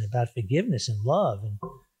grace and about forgiveness and love and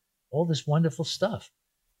all this wonderful stuff.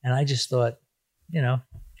 And I just thought,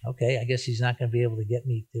 okay, I guess he's not going to be able to get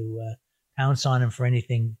me to pounce on him for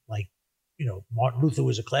anything like, Martin Luther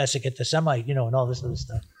was a classic anti-Semite, and all this other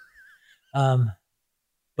stuff.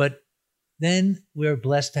 But then we're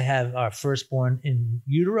blessed to have our firstborn in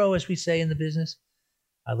utero, as we say in the business.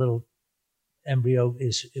 Our little embryo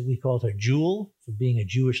we called her Jewel for being a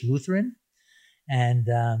Jewish Lutheran. And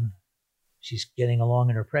she's getting along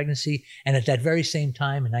in her pregnancy. And at that very same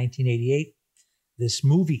time, in 1988, this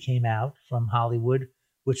movie came out from Hollywood,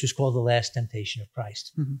 which was called The Last Temptation of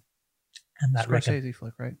Christ. Mm-hmm. I'm not Scorsese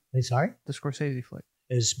flick, right? Sorry? The Scorsese flick.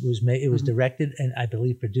 It was directed and I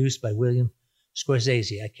believe produced by William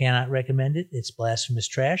Scorsese. I cannot recommend it. It's blasphemous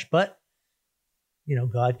trash, but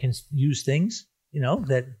God can use things,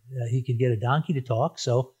 that he could get a donkey to talk.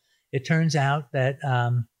 So it turns out that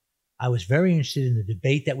I was very interested in the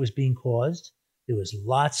debate that was being caused. There was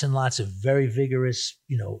lots and lots of very vigorous,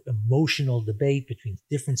 emotional debate between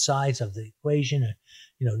different sides of the equation.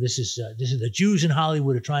 This is the Jews in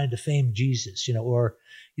Hollywood are trying to defame Jesus, or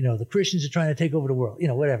the Christians are trying to take over the world,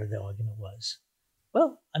 whatever the argument was.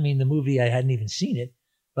 Well, I mean, the movie, I hadn't even seen it,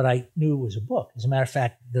 but I knew it was a book. As a matter of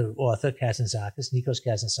fact, the author, Nikos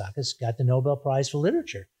Kazantzakis, got the Nobel Prize for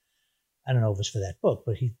Literature. I don't know if it was for that book,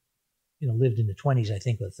 but he, lived in the 20s, I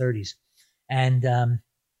think, or 30s. And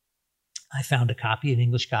I found an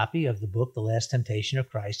English copy of the book, The Last Temptation of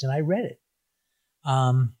Christ, and I read it.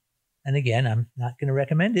 and again, I'm not going to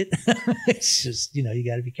recommend it. It's just, you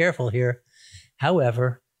got to be careful here.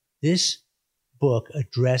 However, this book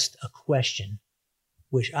addressed a question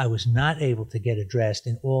which I was not able to get addressed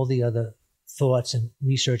in all the other thoughts and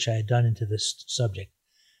research I had done into this subject.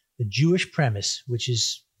 The Jewish premise, which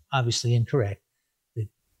is obviously incorrect,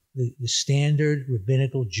 the standard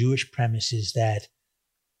rabbinical Jewish premise is that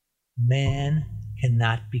man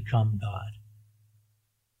cannot become God.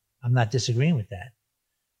 I'm not disagreeing with that.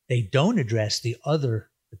 They don't address the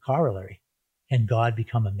corollary. Can God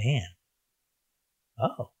become a man?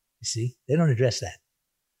 Oh, you see, they don't address that.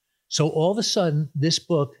 So all of a sudden, this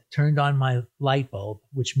book turned on my light bulb,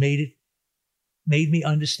 which made me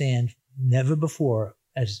understand never before,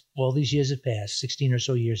 as all these years have passed, 16 or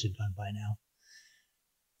so years have gone by now,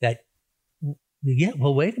 that, yeah,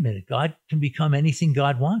 well, wait a minute. God can become anything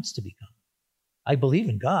God wants to become. I believe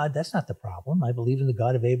in God. That's not the problem. I believe in the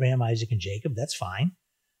God of Abraham, Isaac, and Jacob. That's fine.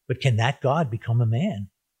 But can that God become a man?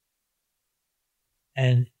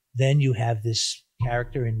 And then you have this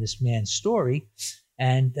character in this man's story,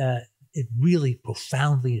 and it really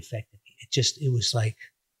profoundly affected me. It was like,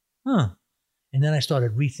 huh. And then I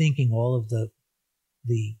started rethinking all of the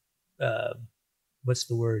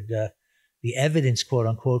evidence, quote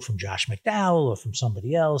unquote, from Josh McDowell or from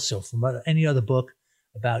somebody else or from any other book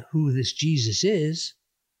about who this Jesus is.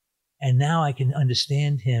 And now I can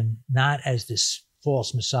understand him not as this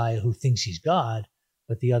false Messiah who thinks he's God,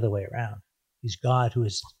 but the other way around. He's God who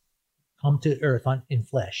has come to earth in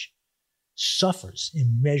flesh, suffers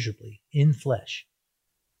immeasurably in flesh,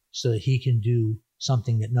 so that he can do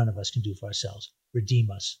something that none of us can do for ourselves,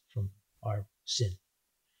 redeem us from our sin.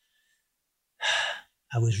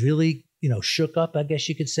 I was really, shook up, I guess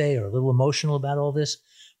you could say, or a little emotional about all this.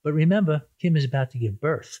 But remember, Kim is about to give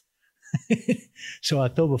birth. So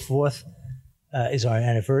October 4th is our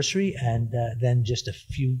anniversary. And then just a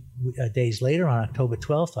few days later, on October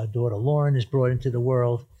 12th, our daughter Lauren is brought into the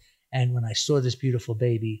world. And when I saw this beautiful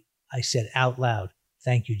baby, I said out loud,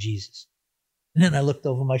 "Thank you, Jesus." And then I looked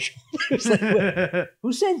over my shoulder. It's like,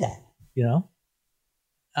 who said that?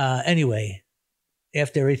 Anyway,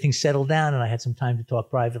 after everything settled down and I had some time to talk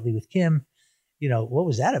privately with Kim, what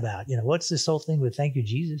was that about? What's this whole thing with "Thank you,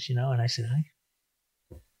 Jesus"? And I said,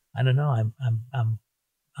 I don't know.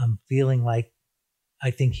 I'm feeling like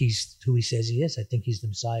I think he's who he says he is. I think he's the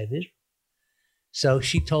Messiah of Israel. So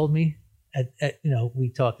she told me, we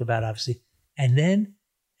talked about obviously, and then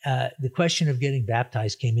the question of getting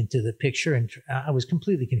baptized came into the picture, and I was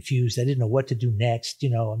completely confused. I didn't know what to do next. It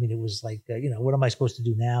was like, what am I supposed to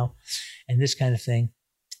do now? And this kind of thing.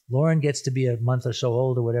 Lauren gets to be a month or so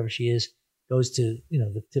old or whatever she is, goes to,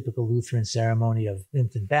 the typical Lutheran ceremony of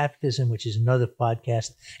infant baptism, which is another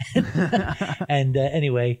podcast. And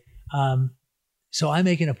anyway, so I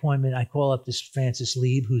make an appointment. I call up this Francis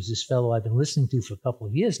Lieb, who's this fellow I've been listening to for a couple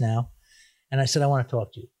of years now. And I said, I want to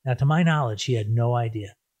talk to you. Now, to my knowledge, he had no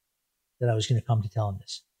idea that I was going to come to tell him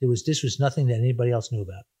this. This was nothing that anybody else knew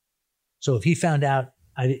about. So if he found out,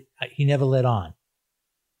 he never let on.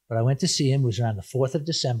 But I went to see him. It was around the 4th of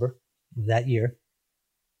December of that year.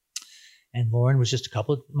 And Lauren was just a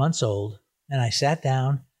couple of months old. And I sat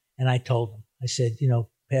down and I told him, I said,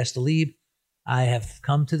 Pastor Lieb, I have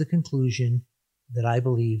come to the conclusion that I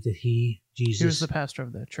believe that Jesus. He was the pastor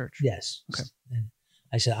of the church. Yes. Okay. And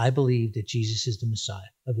I said, I believe that Jesus is the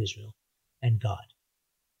Messiah of Israel and God.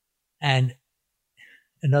 And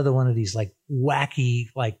another one of these like wacky,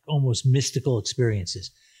 like almost mystical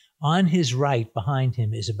experiences. On his right, behind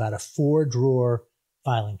him, is about a 4-drawer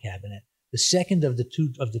filing cabinet. The second of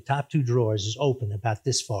the top 2 drawers is open about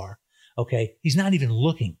this far. Okay. He's not even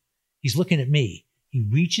looking. He's looking at me. He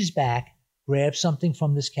reaches back, grabs something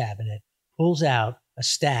from this cabinet, pulls out a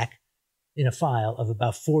stack in a file of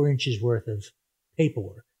about 4 inches worth of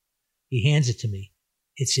paperwork. He hands it to me.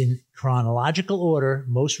 It's in chronological order,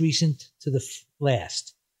 most recent to the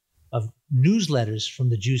last, of newsletters from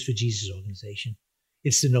the Jews for Jesus organization.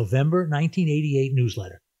 It's the November 1988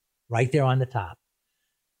 newsletter, right there on the top.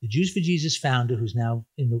 The Jews for Jesus founder, who's now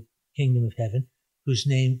in the kingdom of heaven, whose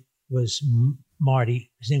name was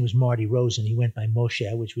Marty. His name was Marty Rosen. He went by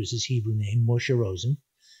Moshe, which was his Hebrew name, Moshe Rosen.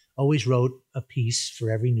 Always wrote a piece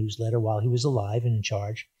for every newsletter while he was alive and in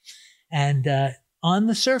charge. And on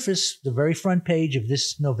the surface, the very front page of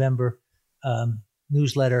this November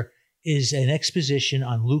newsletter is an exposition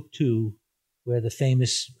on Luke 2, where the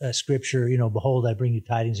famous scripture, "Behold, I bring you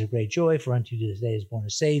tidings of great joy, for unto you this day is born a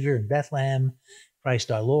Savior in Bethlehem,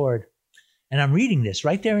 Christ our Lord." And I'm reading this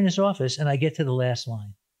right there in his office, and I get to the last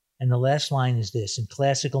line. And the last line is this, in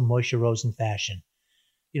classical Moshe Rosen fashion.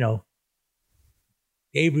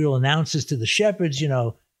 Gabriel announces to the shepherds,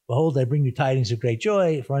 behold, I bring you tidings of great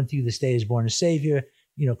joy, for unto you this day is born a Savior,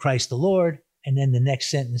 Christ the Lord. And then the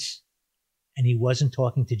next sentence, and he wasn't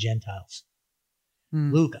talking to Gentiles.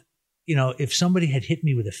 Luke, if somebody had hit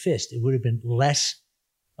me with a fist, it would have been less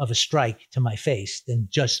of a strike to my face than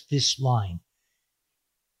just this line.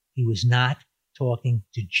 He was not talking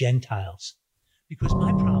to Gentiles. Because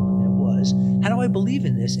my problem there was, how do I believe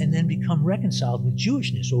in this and then become reconciled with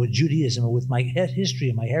Jewishness or with Judaism or with my history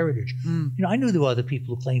and my heritage? I knew there were other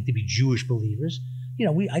people who claimed to be Jewish believers.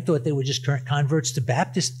 I thought they were just current converts to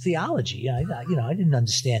Baptist theology. I didn't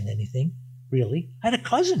understand anything, really. I had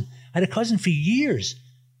a cousin for years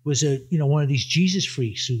was one of these Jesus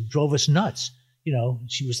freaks who drove us nuts.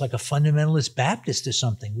 She was like a fundamentalist Baptist or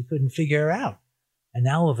something. We couldn't figure her out. And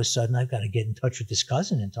now all of a sudden I've got to get in touch with this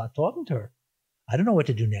cousin and start talking to her. I don't know what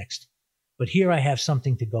to do next, but here I have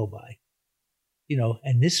something to go by,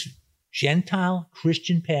 and this Gentile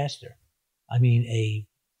Christian pastor, a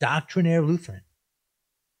doctrinaire Lutheran,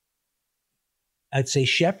 I'd say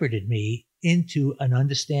shepherded me into an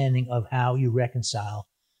understanding of how you reconcile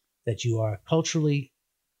that you are culturally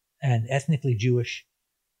and ethnically Jewish.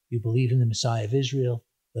 You believe in the Messiah of Israel.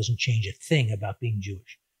 Doesn't change a thing about being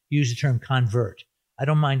Jewish. Use the term convert. I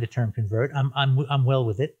don't mind the term convert. I'm well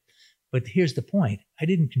with it. But here's the point. I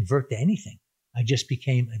didn't convert to anything. I just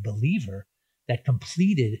became a believer that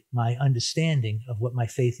completed my understanding of what my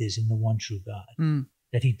faith is in the one true God.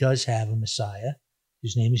 That he does have a Messiah,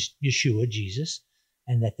 whose name is Yeshua, Jesus,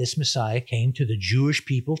 and that this Messiah came to the Jewish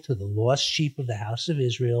people, to the lost sheep of the house of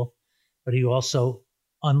Israel, but he also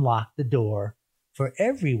unlocked the door for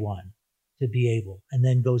everyone to be able, and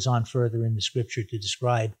then goes on further in the scripture to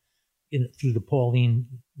describe through the Pauline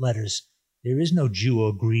letters, there is no Jew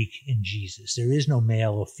or Greek in Jesus. There is no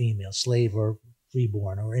male or female, slave or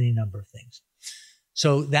freeborn, or any number of things.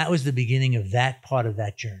 So that was the beginning of that part of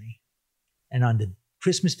that journey. And on the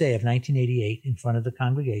Christmas Day of 1988, in front of the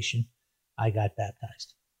congregation, I got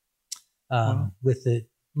baptized with the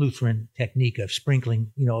Lutheran technique of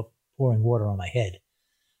sprinkling, pouring water on my head.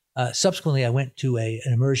 Subsequently, I went to an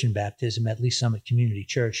immersion baptism at Lee Summit Community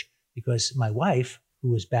Church because my wife, who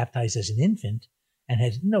was baptized as an infant and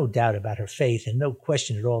had no doubt about her faith and no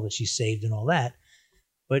question at all that she's saved and all that,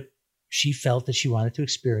 but she felt that she wanted to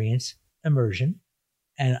experience immersion.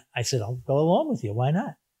 And I said, I'll go along with you. Why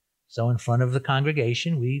not? So in front of the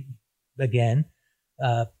congregation, we again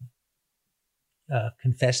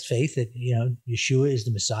confessed faith that, Yeshua is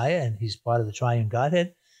the Messiah and he's part of the triune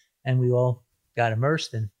Godhead. And we all got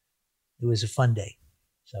immersed, and it was a fun day.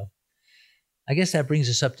 So I guess that brings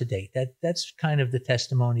us up to date. That's kind of the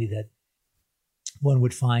testimony that one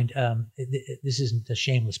would find. This isn't a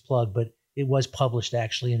shameless plug, but it was published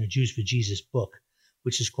actually in a Jews for Jesus book,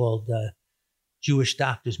 which is called Jewish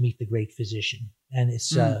Doctors Meet the Great Physician. And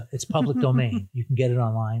it's public domain. You can get it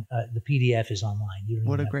online. The PDF is online.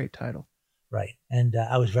 What a great title. Right. And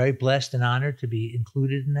I was very blessed and honored to be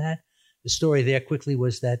included in that. The story there quickly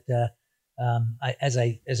was that as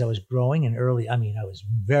I was growing and early, I was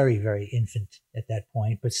very, very infant at that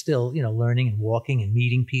point, but still, learning and walking and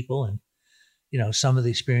meeting people. And, some of the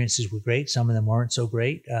experiences were great. Some of them weren't so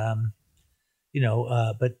great. But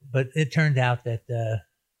it turned out that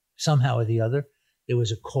somehow or the other, there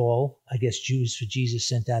was a call. I guess Jews for Jesus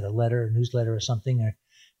sent out a newsletter or something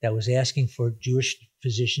that was asking for Jewish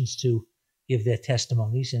physicians to give their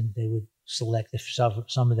testimonies, and they would select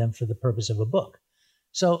some of them for the purpose of a book.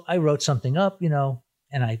 So I wrote something up,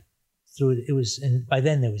 and I threw it. And by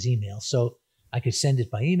then there was email, so I could send it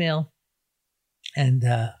by email. And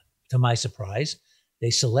to my surprise,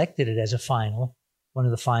 they selected it as one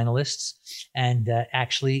of the finalists. And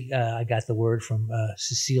actually, I got the word from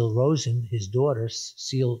Cecile Rosen, his daughter,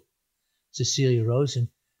 Cecilia Rosen,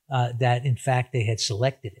 that in fact they had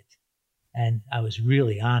selected it. And I was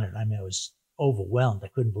really honored. I was overwhelmed. I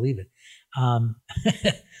couldn't believe it.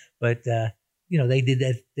 But they did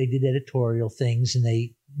that. They did editorial things, and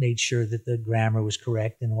they made sure that the grammar was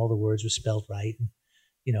correct and all the words were spelled right. And,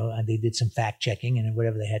 and they did some fact checking and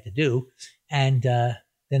whatever they had to do. And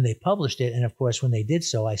then they published it. And of course, when they did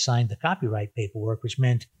so, I signed the copyright paperwork, which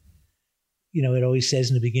meant, it always says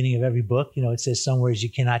in the beginning of every book, it says somewhere you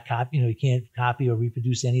cannot copy, you can't copy or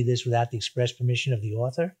reproduce any of this without the express permission of the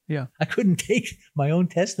author. Yeah. I couldn't take my own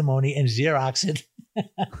testimony and Xerox it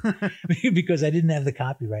because I didn't have the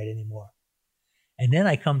copyright anymore. And then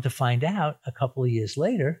I come to find out a couple of years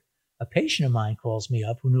later, a patient of mine calls me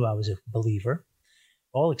up who knew I was a believer,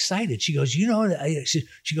 all excited. She goes,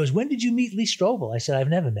 she goes, when did you meet Lee Strobel? I said, I've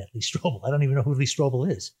never met Lee Strobel. I don't even know who Lee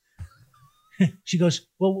Strobel is. She goes,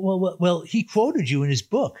 well, he quoted you in his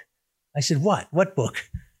book. I said, what book?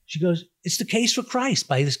 She goes, it's The Case for Christ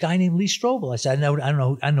by this guy named Lee Strobel. I said, I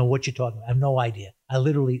don't know what you're talking about. I have no idea. I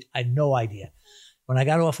had no idea. When I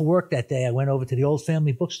got off of work that day, I went over to the old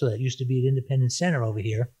family bookstore that used to be at Independence Center over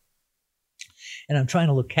here. And I'm trying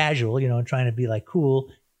to look casual, I'm trying to be like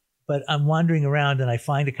cool, but I'm wandering around and I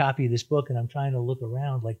find a copy of this book and I'm trying to look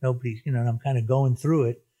around like nobody, and I'm kind of going through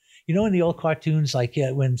it. In the old cartoons, like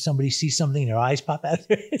when somebody sees something, their eyes pop out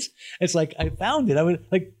there. It's like, I found it. I was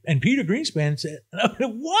like, and Peter Greenspan said, and I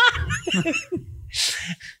went, what?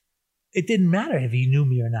 It didn't matter if he knew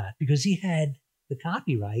me or not because he had the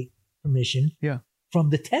copyright permission from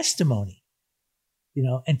the testimony.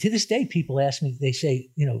 And to this day, people ask me, they say,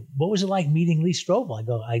 what was it like meeting Lee Strobel? I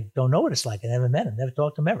go, I don't know what it's like. I never met him, never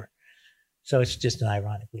talked to him ever. So it's just an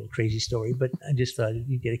ironic little crazy story, but I just thought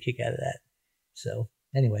you'd get a kick out of that. So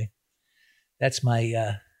anyway, that's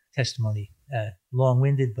my testimony.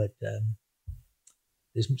 Long-winded, but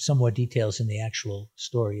there's some more details in the actual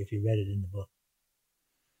story if you read it in the book.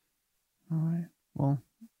 All right. Well,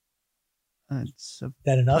 it's a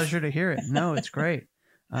that enough? Pleasure to hear it. No, it's great.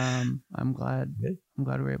 I'm glad we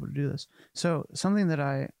were able to do this. So something that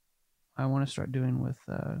I want to start doing with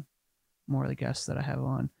more of the guests that I have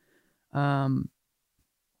on.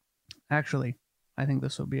 Actually, I think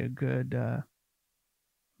this will be a good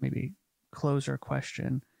maybe closer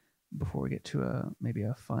question before we get to maybe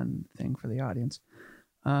a fun thing for the audience.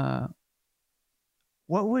 What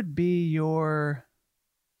would be your...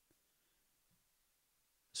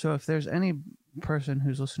 So if there's any person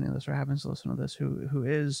who's listening to this or happens to listen to this who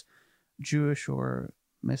is Jewish or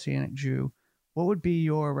Messianic Jew, what would be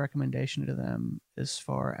your recommendation to them as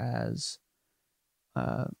far as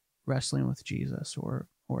wrestling with Jesus or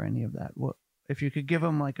any of that? What if you could give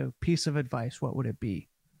them like a piece of advice, what would it be?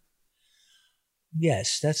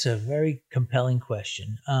 Yes, that's a very compelling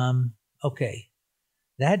question. Okay,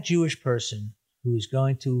 that Jewish person who is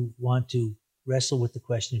going to want to wrestle with the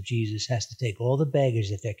question of Jesus has to take all the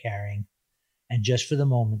baggage that they're carrying and just for the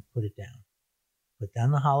moment, put it down. Put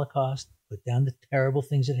down the Holocaust, put down the terrible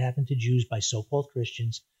things that happened to Jews by so-called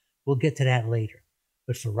Christians. We'll get to that later.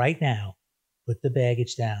 But for right now, put the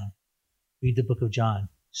baggage down. Read the book of John,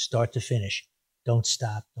 start to finish. Don't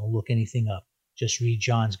stop. Don't look anything up. Just read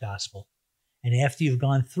John's gospel. And after you've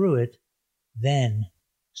gone through it, then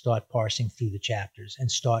start parsing through the chapters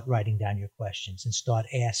and start writing down your questions and start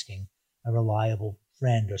asking a reliable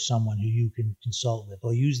friend or someone who you can consult with,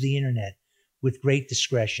 or use the internet with great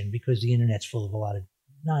discretion because the internet's full of a lot of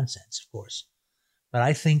nonsense, of course. But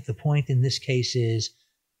I think the point in this case is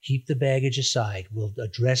keep the baggage aside. We'll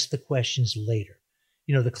address the questions later.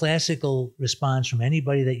 The classical response from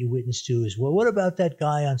anybody that you witness to is, well, what about that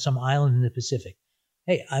guy on some island in the Pacific?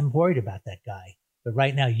 Hey, I'm worried about that guy. But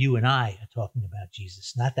right now, you and I are talking about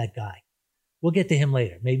Jesus, not that guy. We'll get to him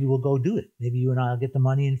later. Maybe we'll go do it. Maybe you and I will get the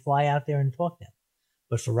money and fly out there and talk to him.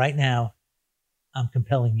 But for right now, I'm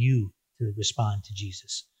compelling you to respond to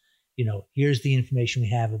Jesus. Here's the information we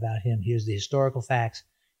have about him. Here's the historical facts.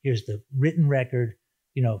 Here's the written record,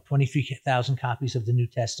 23,000 copies of the New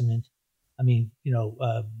Testament. I mean,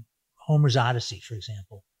 Homer's Odyssey, for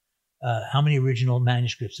example. How many original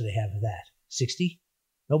manuscripts do they have of that? 60?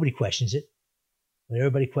 Nobody questions it. But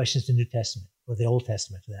everybody questions the New Testament, or the Old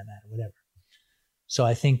Testament for that matter, whatever. So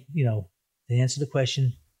I think, to answer the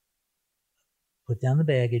question, put down the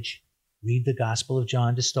baggage, read the Gospel of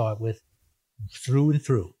John to start with, through and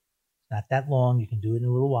through. It's not that long. You can do it in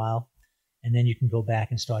a little while. And then you can go back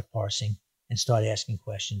and start parsing and start asking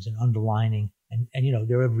questions and underlining. And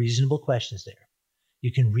there are reasonable questions there.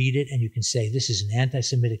 You can read it and you can say, this is an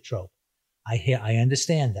anti-Semitic trope. I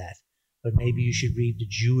understand that. But maybe you should read the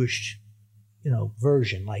Jewish,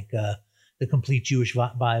 version, like the Complete Jewish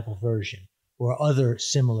Bible version, or other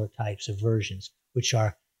similar types of versions, which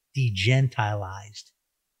are de-gentilized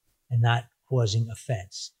and not causing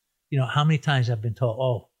offense. How many times I've been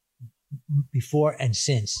told, before and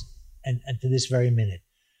since, and to this very minute,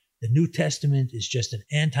 the New Testament is just an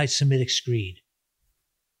anti-Semitic screed.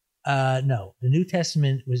 No, the New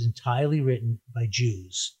Testament was entirely written by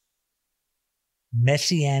Jews,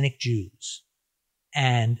 Messianic Jews,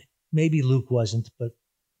 and maybe Luke wasn't, but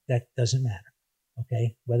that doesn't matter.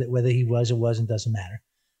 Okay, whether he was or wasn't doesn't matter.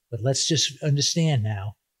 But let's just understand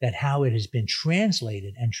now that how it has been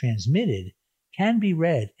translated and transmitted can be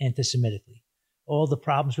read anti-Semitically. All the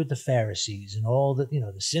problems with the Pharisees and all the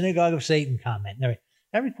the synagogue of Satan comment.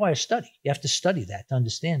 That requires study. You have to study that to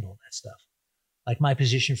understand all that stuff. Like my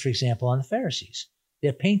position, for example, on the Pharisees.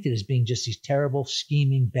 They're painted as being just these terrible,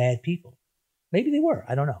 scheming, bad people. Maybe they were.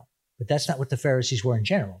 I don't know. But that's not what the Pharisees were in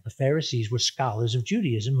general. The Pharisees were scholars of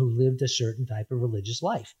Judaism who lived a certain type of religious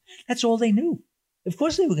life. That's all they knew. Of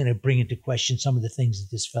course they were going to bring into question some of the things that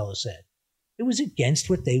this fellow said. It was against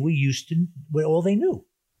what they were used to, what all they knew.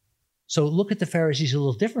 So look at the Pharisees a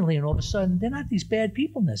little differently, and all of a sudden, they're not these bad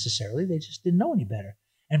people necessarily. They just didn't know any better.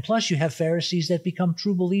 And plus, you have Pharisees that become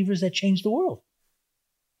true believers that change the world.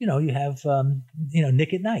 You have,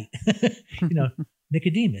 Nick at Night,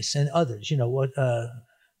 Nicodemus and others. What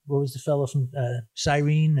was the fellow from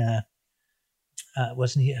Cyrene?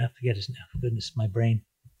 Wasn't he? I forget his name. Goodness, my brain.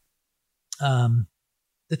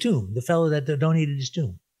 The tomb, the fellow that donated his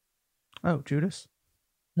tomb. Oh, Judas?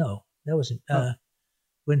 No, that wasn't.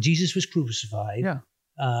 When Jesus was crucified. Yeah.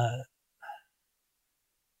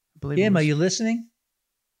 Kim, are you listening?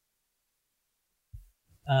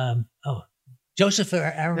 Joseph of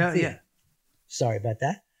Arimathea. Yeah. Sorry about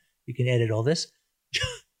that. You can edit all this.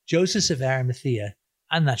 Joseph of Arimathea.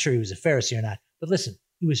 I'm not sure he was a Pharisee or not, but listen,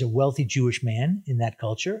 he was a wealthy Jewish man in that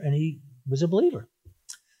culture, and he was a believer.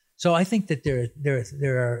 So I think that there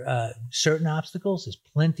are certain obstacles. There's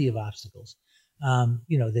plenty of obstacles.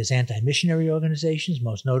 There's anti-missionary organizations,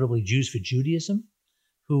 most notably Jews for Judaism,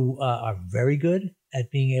 who are very good at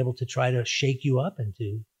being able to try to shake you up and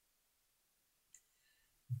to,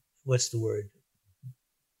 what's the word?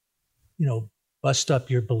 Bust up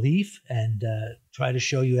your belief and try to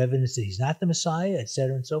show you evidence that he's not the Messiah, et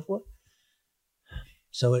cetera, and so forth.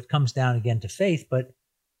 So it comes down again to faith, but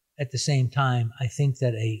at the same time, I think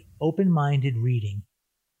that a open-minded reading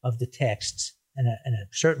of the texts and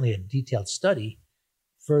certainly a detailed study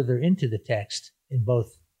further into the text in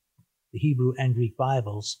both the Hebrew and Greek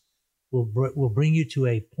Bibles will bring you to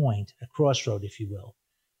a point, a crossroad, if you will.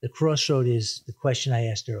 The crossroad is the question I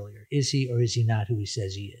asked earlier. Is he or is he not who he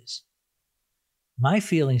says he is? My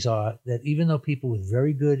feelings are that even though people with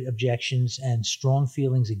very good objections and strong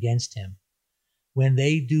feelings against him, when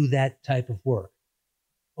they do that type of work,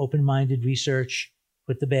 open-minded research,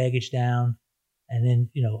 put the baggage down, and then,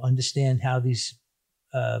 understand how these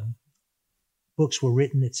books were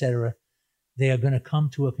written, etc., they are going to come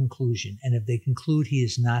to a conclusion. And if they conclude he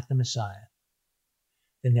is not the Messiah,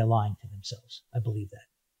 then they're lying to themselves. I believe that.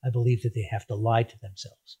 I believe that they have to lie to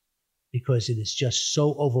themselves because it is just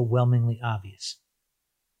so overwhelmingly obvious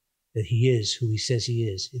that he is who he says he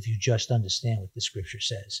is if you just understand what the scripture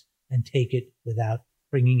says and take it without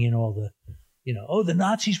bringing in all the, the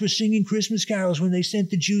Nazis were singing Christmas carols when they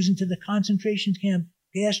sent the Jews into the concentration camp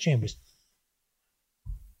gas chambers.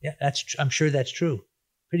 Yeah, I'm sure that's true.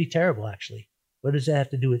 Pretty terrible, actually. What does that have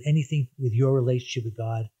to do with anything with your relationship with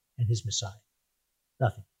God and his Messiah?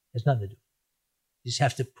 Nothing. There's nothing to do. You just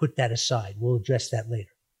have to put that aside. We'll address that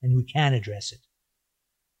later, and we can address it.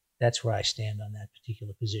 That's where I stand on that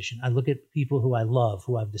particular position. I look at people who I love,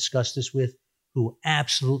 who I've discussed this with, who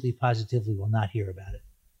absolutely positively will not hear about it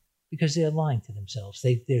because they're lying to themselves.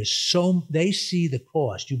 They see the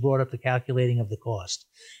cost. You brought up the calculating of the cost.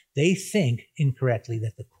 They think incorrectly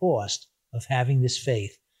that the cost of having this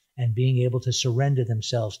faith and being able to surrender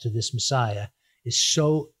themselves to this Messiah is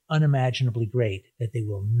so unimaginably great that they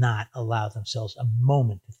will not allow themselves a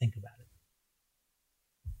moment to think about it.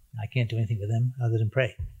 I can't do anything for them other than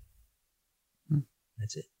pray.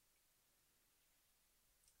 That's it.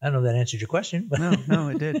 I don't know if that answered your question, but no,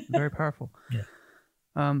 it did. Very powerful. Yeah.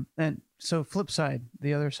 And so flip side,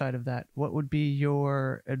 the other side of that, what would be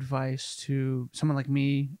your advice to someone like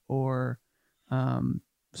me or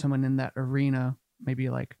someone in that arena? Maybe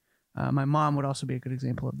like my mom would also be a good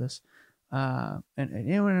example of this. And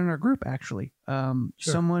anyone in our group, actually, Sure.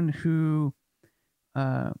 Someone who,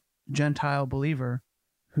 Gentile believer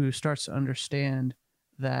who starts to understand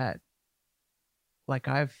that, like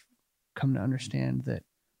I've come to understand that,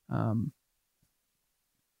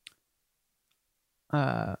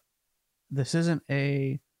 this isn't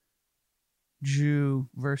a Jew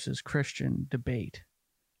versus Christian debate.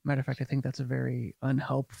 Matter of fact, I think that's a very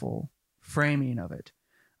unhelpful framing of it.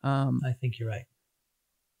 I think you're right.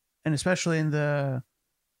 And especially in the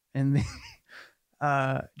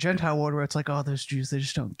Gentile world where it's like, oh, those Jews, they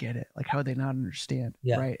just don't get it. Like, how would they not understand?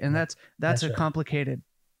 Yeah. Right. And that's a right. complicated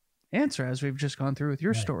answer, as we've just gone through with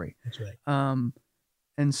your story. That's right.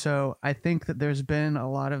 And so I think that there's been a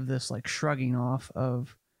lot of this like shrugging off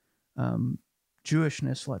of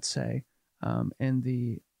Jewishness, let's say, in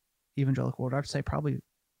the evangelical world. I'd say probably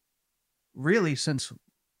really since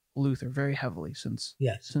Luther, very heavily since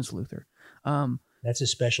Luther. That's a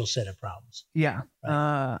special set of problems. Yeah.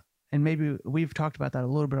 Right. And maybe we've talked about that a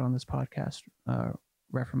little bit on this podcast,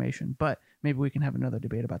 Reformation, but maybe we can have another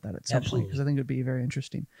debate about that at some point, because I think it would be very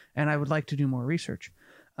interesting. And I would like to do more research.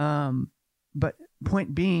 But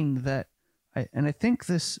point being that, I think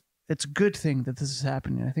it's a good thing that this is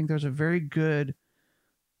happening. I think there's a very good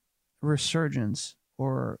resurgence,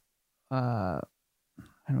 or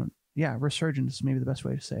resurgence is maybe the best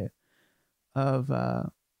way to say it, of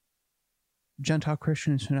Gentile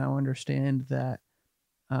Christians who now understand that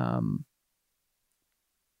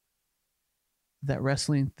that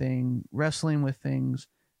wrestling with things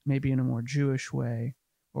maybe in a more Jewish way,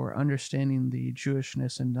 or understanding the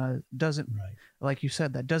Jewishness, and doesn't, Right. like you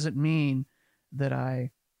said, that doesn't mean that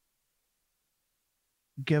I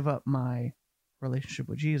give up my relationship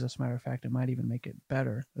with Jesus. Matter of fact, it might even make it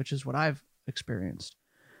better, which is what I've experienced.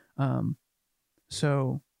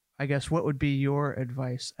 So I guess what would be your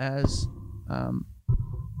advice as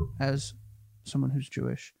someone who's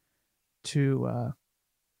Jewish to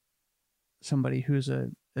somebody who's a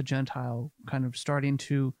Gentile, kind of starting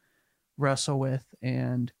to wrestle with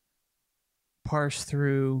and parse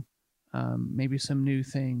through maybe some new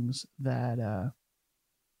things that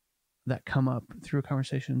that come up through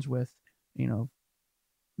conversations with,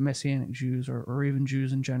 Messianic Jews or even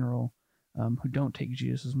Jews in general who don't take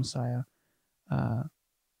Jesus as Messiah?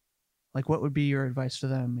 Like, what would be your advice to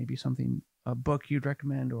them? Maybe a book you'd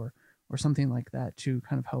recommend, or something like that, to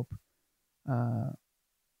kind of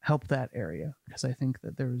help that area, because I think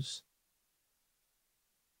that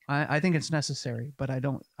I think it's necessary, but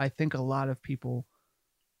I think a lot of people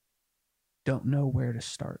don't know where to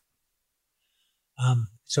start.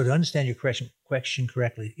 So to understand your question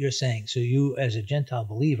correctly, you're saying, so you as a Gentile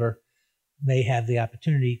believer may have the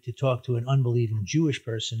opportunity to talk to an unbelieving Jewish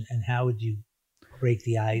person, and how would you break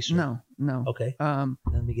the ice? No. Okay.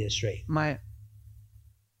 Let me get it straight. My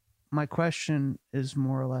question is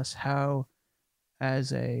more or less, how,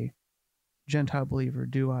 as a Gentile believer,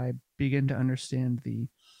 do I begin to understand the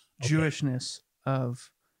Jewishness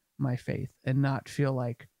of my faith and not feel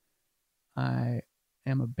like I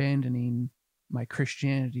am abandoning my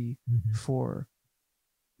Christianity for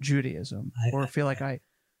Judaism, or feel like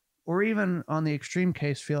or even on the extreme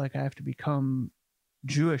case, feel like I have to become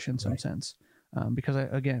Jewish in some sense, because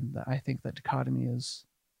I think that dichotomy is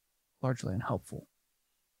largely unhelpful.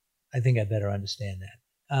 I think I better understand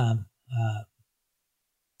that.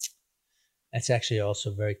 That's actually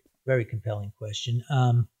also a very, very compelling question.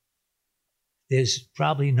 There's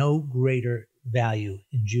probably no greater value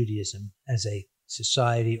in Judaism as a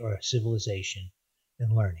society or a civilization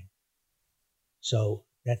than learning. So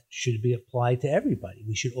that should be applied to everybody.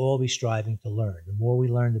 We should all be striving to learn. The more we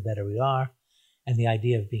learn, the better we are. And the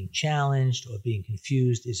idea of being challenged or being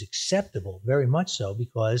confused is acceptable, very much so,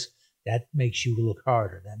 because that makes you look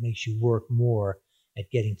harder. That makes you work more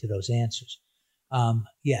at getting to those answers.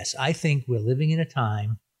 Yes, I think we're living in a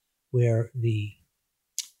time where the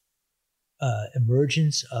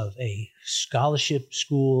emergence of a scholarship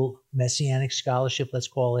school, Messianic scholarship, let's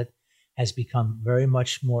call it, has become very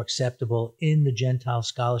much more acceptable in the Gentile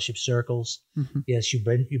scholarship circles. Yes, you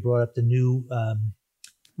brought up the new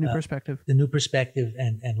perspective. The new perspective,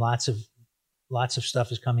 and lots of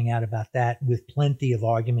stuff is coming out about that, with plenty of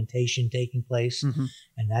argumentation taking place,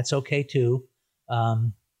 and that's okay too.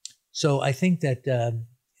 So I think that,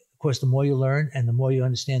 of course, the more you learn and the more you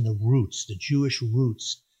understand the roots, the Jewish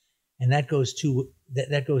roots, and that goes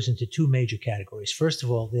into two major categories. First of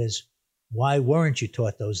all, there's why weren't you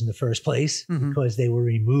taught those in the first place? Because they were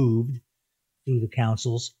removed through the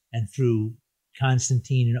councils and through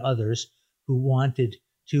Constantine and others who wanted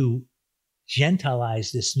to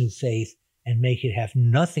Gentilize this new faith and make it have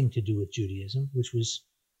nothing to do with Judaism, which was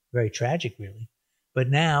very tragic, really. But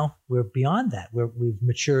now we're beyond that. We've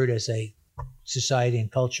matured as a society and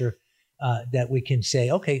culture that we can say,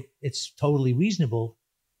 okay, it's totally reasonable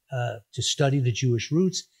to study the Jewish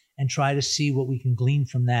roots and try to see what we can glean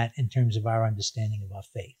from that in terms of our understanding of our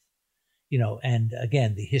faith. And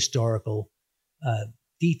again, the historical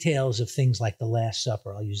details of things like the Last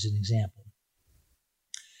Supper, I'll use an example.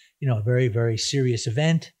 A very, very serious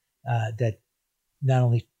event that not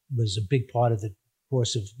only was a big part of the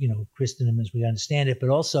course of, Christendom as we understand it, but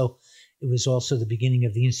also it was also the beginning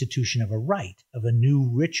of the institution of a rite, of a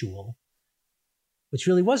new ritual, which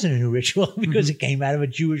really wasn't a new ritual because it came out of a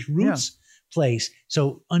Jewish roots place.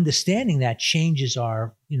 So understanding that changes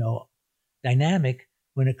our, dynamic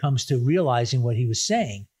when it comes to realizing what he was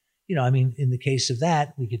saying. In the case of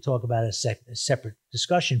that, we could talk about a separate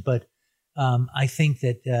discussion, but I think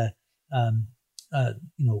that,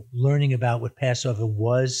 learning about what Passover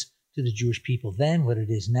was to the Jewish people then, what it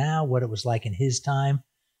is now, what it was like in his time,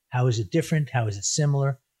 how is it different, how is it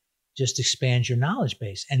similar, just expands your knowledge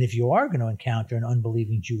base. And if you are going to encounter an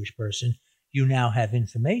unbelieving Jewish person, you now have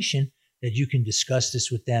information that you can discuss this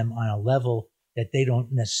with them on a level that they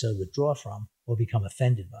don't necessarily withdraw from or become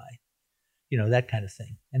offended by, that kind of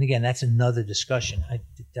thing. And again, that's another discussion.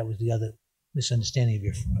 That was the other misunderstanding of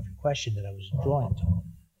your question that I was drawing to,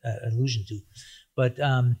 allusion to. But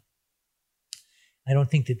I don't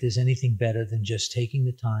think that there's anything better than just taking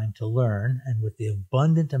the time to learn, and with the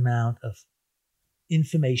abundant amount of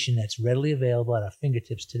information that's readily available at our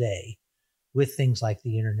fingertips today, with things like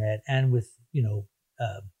the internet and with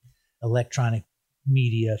electronic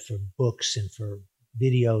media for books and for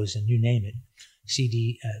videos and you name it,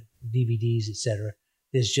 DVDs, etc.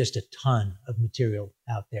 There's just a ton of material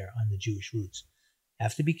out there on the Jewish roots.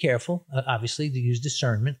 Have to be careful, obviously, to use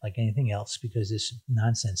discernment like anything else, because there's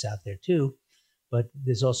nonsense out there too, but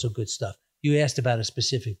there's also good stuff. You asked about a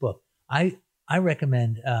specific book. I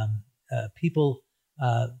recommend people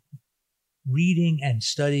reading and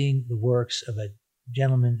studying the works of a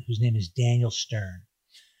gentleman whose name is Daniel Stern.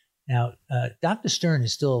 Now, Dr. Stern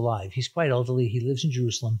is still alive. He's quite elderly. He lives in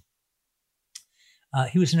Jerusalem.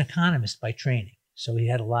 He was an economist by training, so he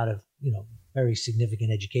had a lot of, very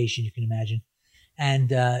significant education, you can imagine.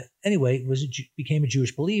 And anyway, became a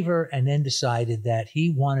Jewish believer, and then decided that he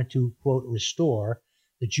wanted to, quote, restore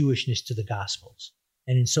the Jewishness to the Gospels.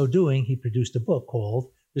 And in so doing, he produced a book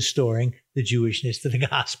called Restoring the Jewishness to the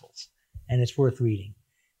Gospels. And it's worth reading.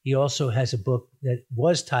 He also has a book that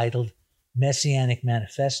was titled Messianic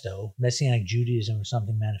Manifesto, Messianic Judaism or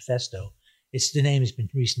something Manifesto. The name has been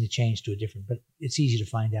recently changed to a different, but it's easy to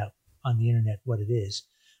find out on the internet what it is.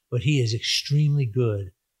 But he is extremely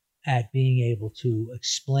good at being able to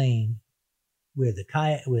explain where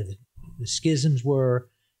the schisms were,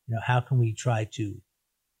 how can we try to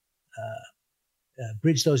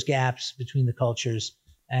bridge those gaps between the cultures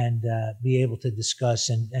and be able to discuss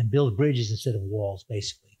and build bridges instead of walls,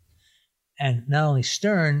 basically. And not only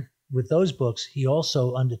Stern, with those books, he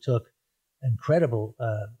also undertook incredible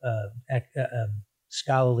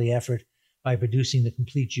scholarly effort by producing the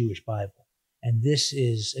complete Jewish Bible. And this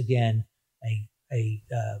is, again, a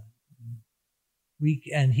Greek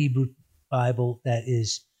and Hebrew Bible that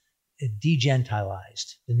is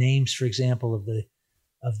degentilized. The names, for example, of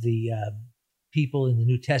the people in the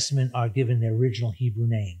New Testament are given their original Hebrew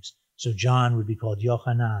names. So John would be called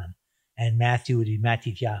Yochanan, and Matthew would be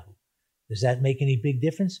Matityahu. Does that make any big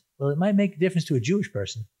difference? Well, it might make a difference to a Jewish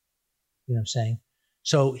person. You know what I'm saying?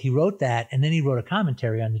 So he wrote that, and then he wrote a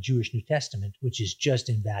commentary on the Jewish New Testament, which is just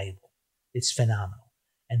invaluable. It's phenomenal.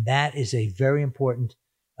 And that is a very important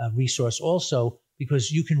resource also,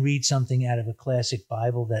 because you can read something out of a classic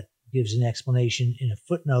Bible that gives an explanation in a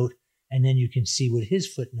footnote, and then you can see what his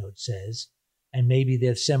footnote says. And maybe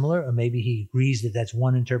they're similar, or maybe he agrees that that's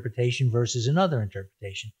one interpretation versus another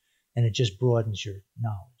interpretation, and it just broadens your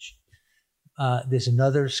knowledge. There's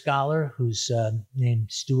another scholar who's named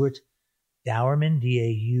Stuart Dauermann,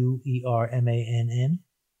 Dauermann.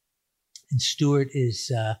 And Stuart is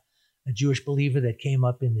a Jewish believer that came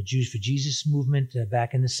up in the Jews for Jesus movement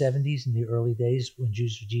back in the 70s, in the early days when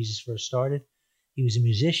Jews for Jesus first started. He was a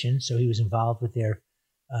musician, so he was involved with their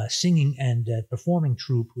singing and performing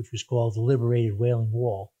troupe, which was called the Liberated Wailing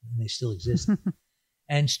Wall, and they still exist.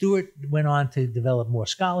 And Stuart went on to develop more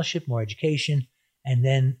scholarship, more education, and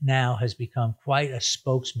then now has become quite a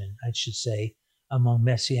spokesman, I should say, among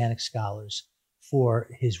Messianic scholars for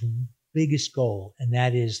his biggest goal, and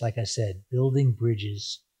that is, like I said, building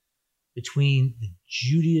bridges between the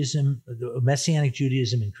Judaism, the Messianic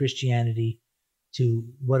Judaism and Christianity, to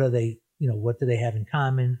what are they, what do they have in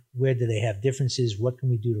common? Where do they have differences? What can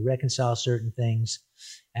we do to reconcile certain things?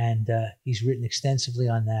 And he's written extensively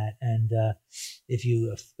on that. And if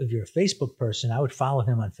you're a Facebook person, I would follow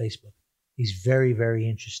him on Facebook. He's very, very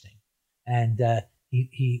interesting. And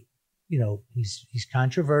he's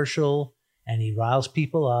controversial, and he riles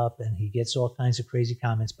people up, and he gets all kinds of crazy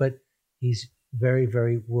comments, but he's very,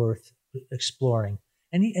 very worth exploring.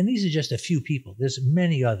 And these are just a few people. There's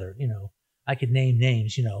many other, I could name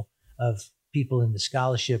names, of people in the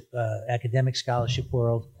scholarship, academic scholarship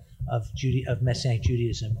world of Messianic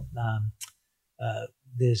Judaism.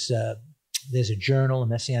 There's a journal, a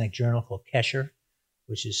Messianic journal called Kesher,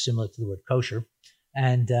 which is similar to the word kosher.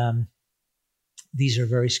 And these are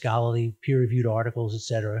very scholarly, peer-reviewed articles,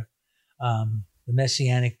 etc. The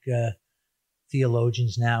Messianic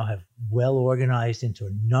theologians now have well organized into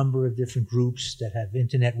a number of different groups that have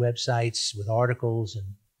internet websites with articles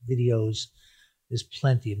and videos. There's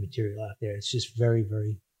plenty of material out there. It's just very,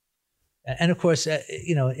 very, and of course,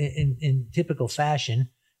 in typical fashion,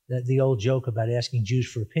 the old joke about asking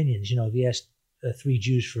Jews for opinions. If you ask 3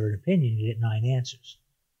 Jews for an opinion, you get 9 answers.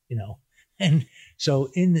 And so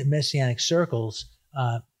in the Messianic circles,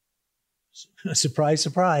 surprise,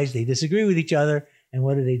 surprise, they disagree with each other. And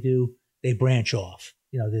what do? They branch off.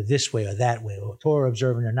 They're this way or that way, or Torah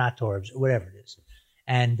observant or not Torah observant, whatever it is.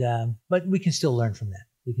 And but we can still learn from that.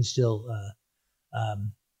 We can still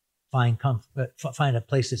find a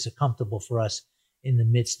place that's comfortable for us in the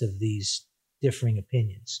midst of these differing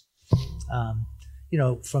opinions.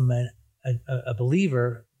 From a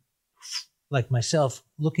believer like myself,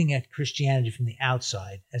 looking at Christianity from the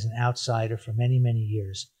outside, as an outsider for many, many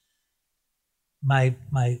years, my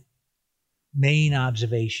main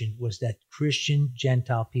observation was that Christian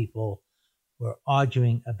Gentile people were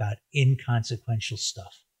arguing about inconsequential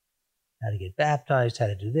stuff. How to get baptized, how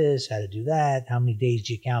to do this, how to do that, how many days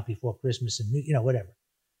do you count before Christmas, and whatever.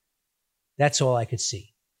 That's all I could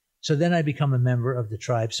see. So then I become a member of the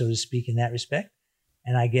tribe, so to speak, in that respect.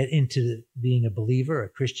 And I get into being a believer, a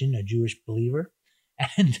Christian, a Jewish believer.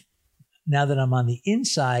 And now that I'm on the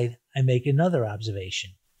inside, I make another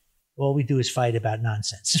observation. All we do is fight about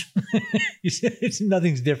nonsense.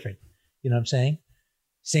 Nothing's different. You know what I'm saying?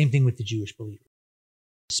 Same thing with the Jewish believer.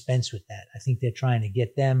 Dispense with that. I think they're trying to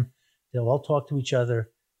get them. They'll all talk to each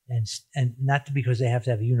other, and not because they have to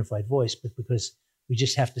have a unified voice, but because we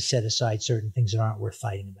just have to set aside certain things that aren't worth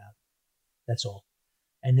fighting about. That's all.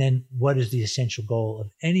 And then what is the essential goal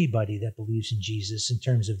of anybody that believes in Jesus in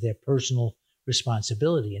terms of their personal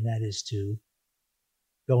responsibility? And that is to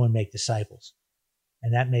go and make disciples.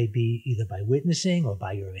 And that may be either by witnessing or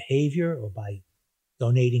by your behavior or by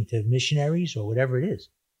donating to missionaries or whatever it is.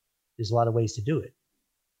 There's a lot of ways to do it.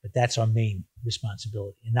 But that's our main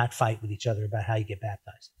responsibility, and not fight with each other about how you get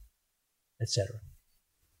baptized, etc.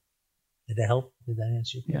 Did that help? Did that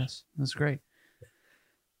answer your question? Yes, that's great.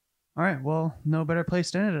 All right. Well, no better place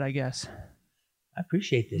to end it, I guess. I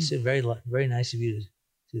appreciate this. It's very, very nice of you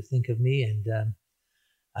to think of me, and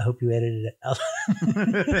I hope you edited it out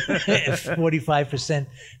 45%,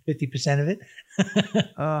 50% of it.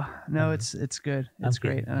 No, it's good. It's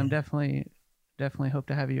great, and I'm definitely hope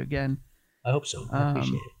to have you again. I hope so. I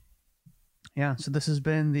appreciate it. Yeah. So this has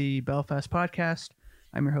been the Belfast Podcast.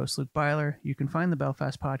 I'm your host, Luke Byler. You can find the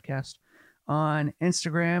Belfast Podcast on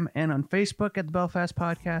Instagram and on Facebook at the Belfast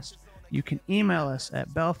Podcast. You can email us at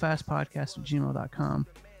belfastpodcast@gmail.com.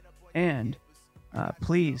 And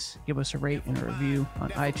please give us a rate and a review on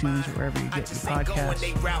iTunes or wherever you get your podcasts.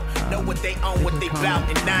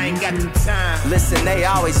 Listen, they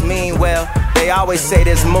always mean well. They always say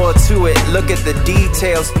there's more to it. Look at the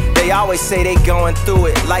details. They always say they going through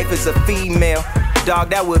it. Life is a female. Dog,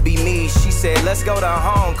 that would be me. She said, let's go to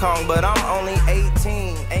Hong Kong, but I'm only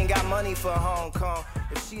 18. Ain't got money for Hong Kong.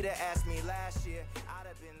 If she'd have asked me last year, I'd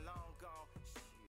have been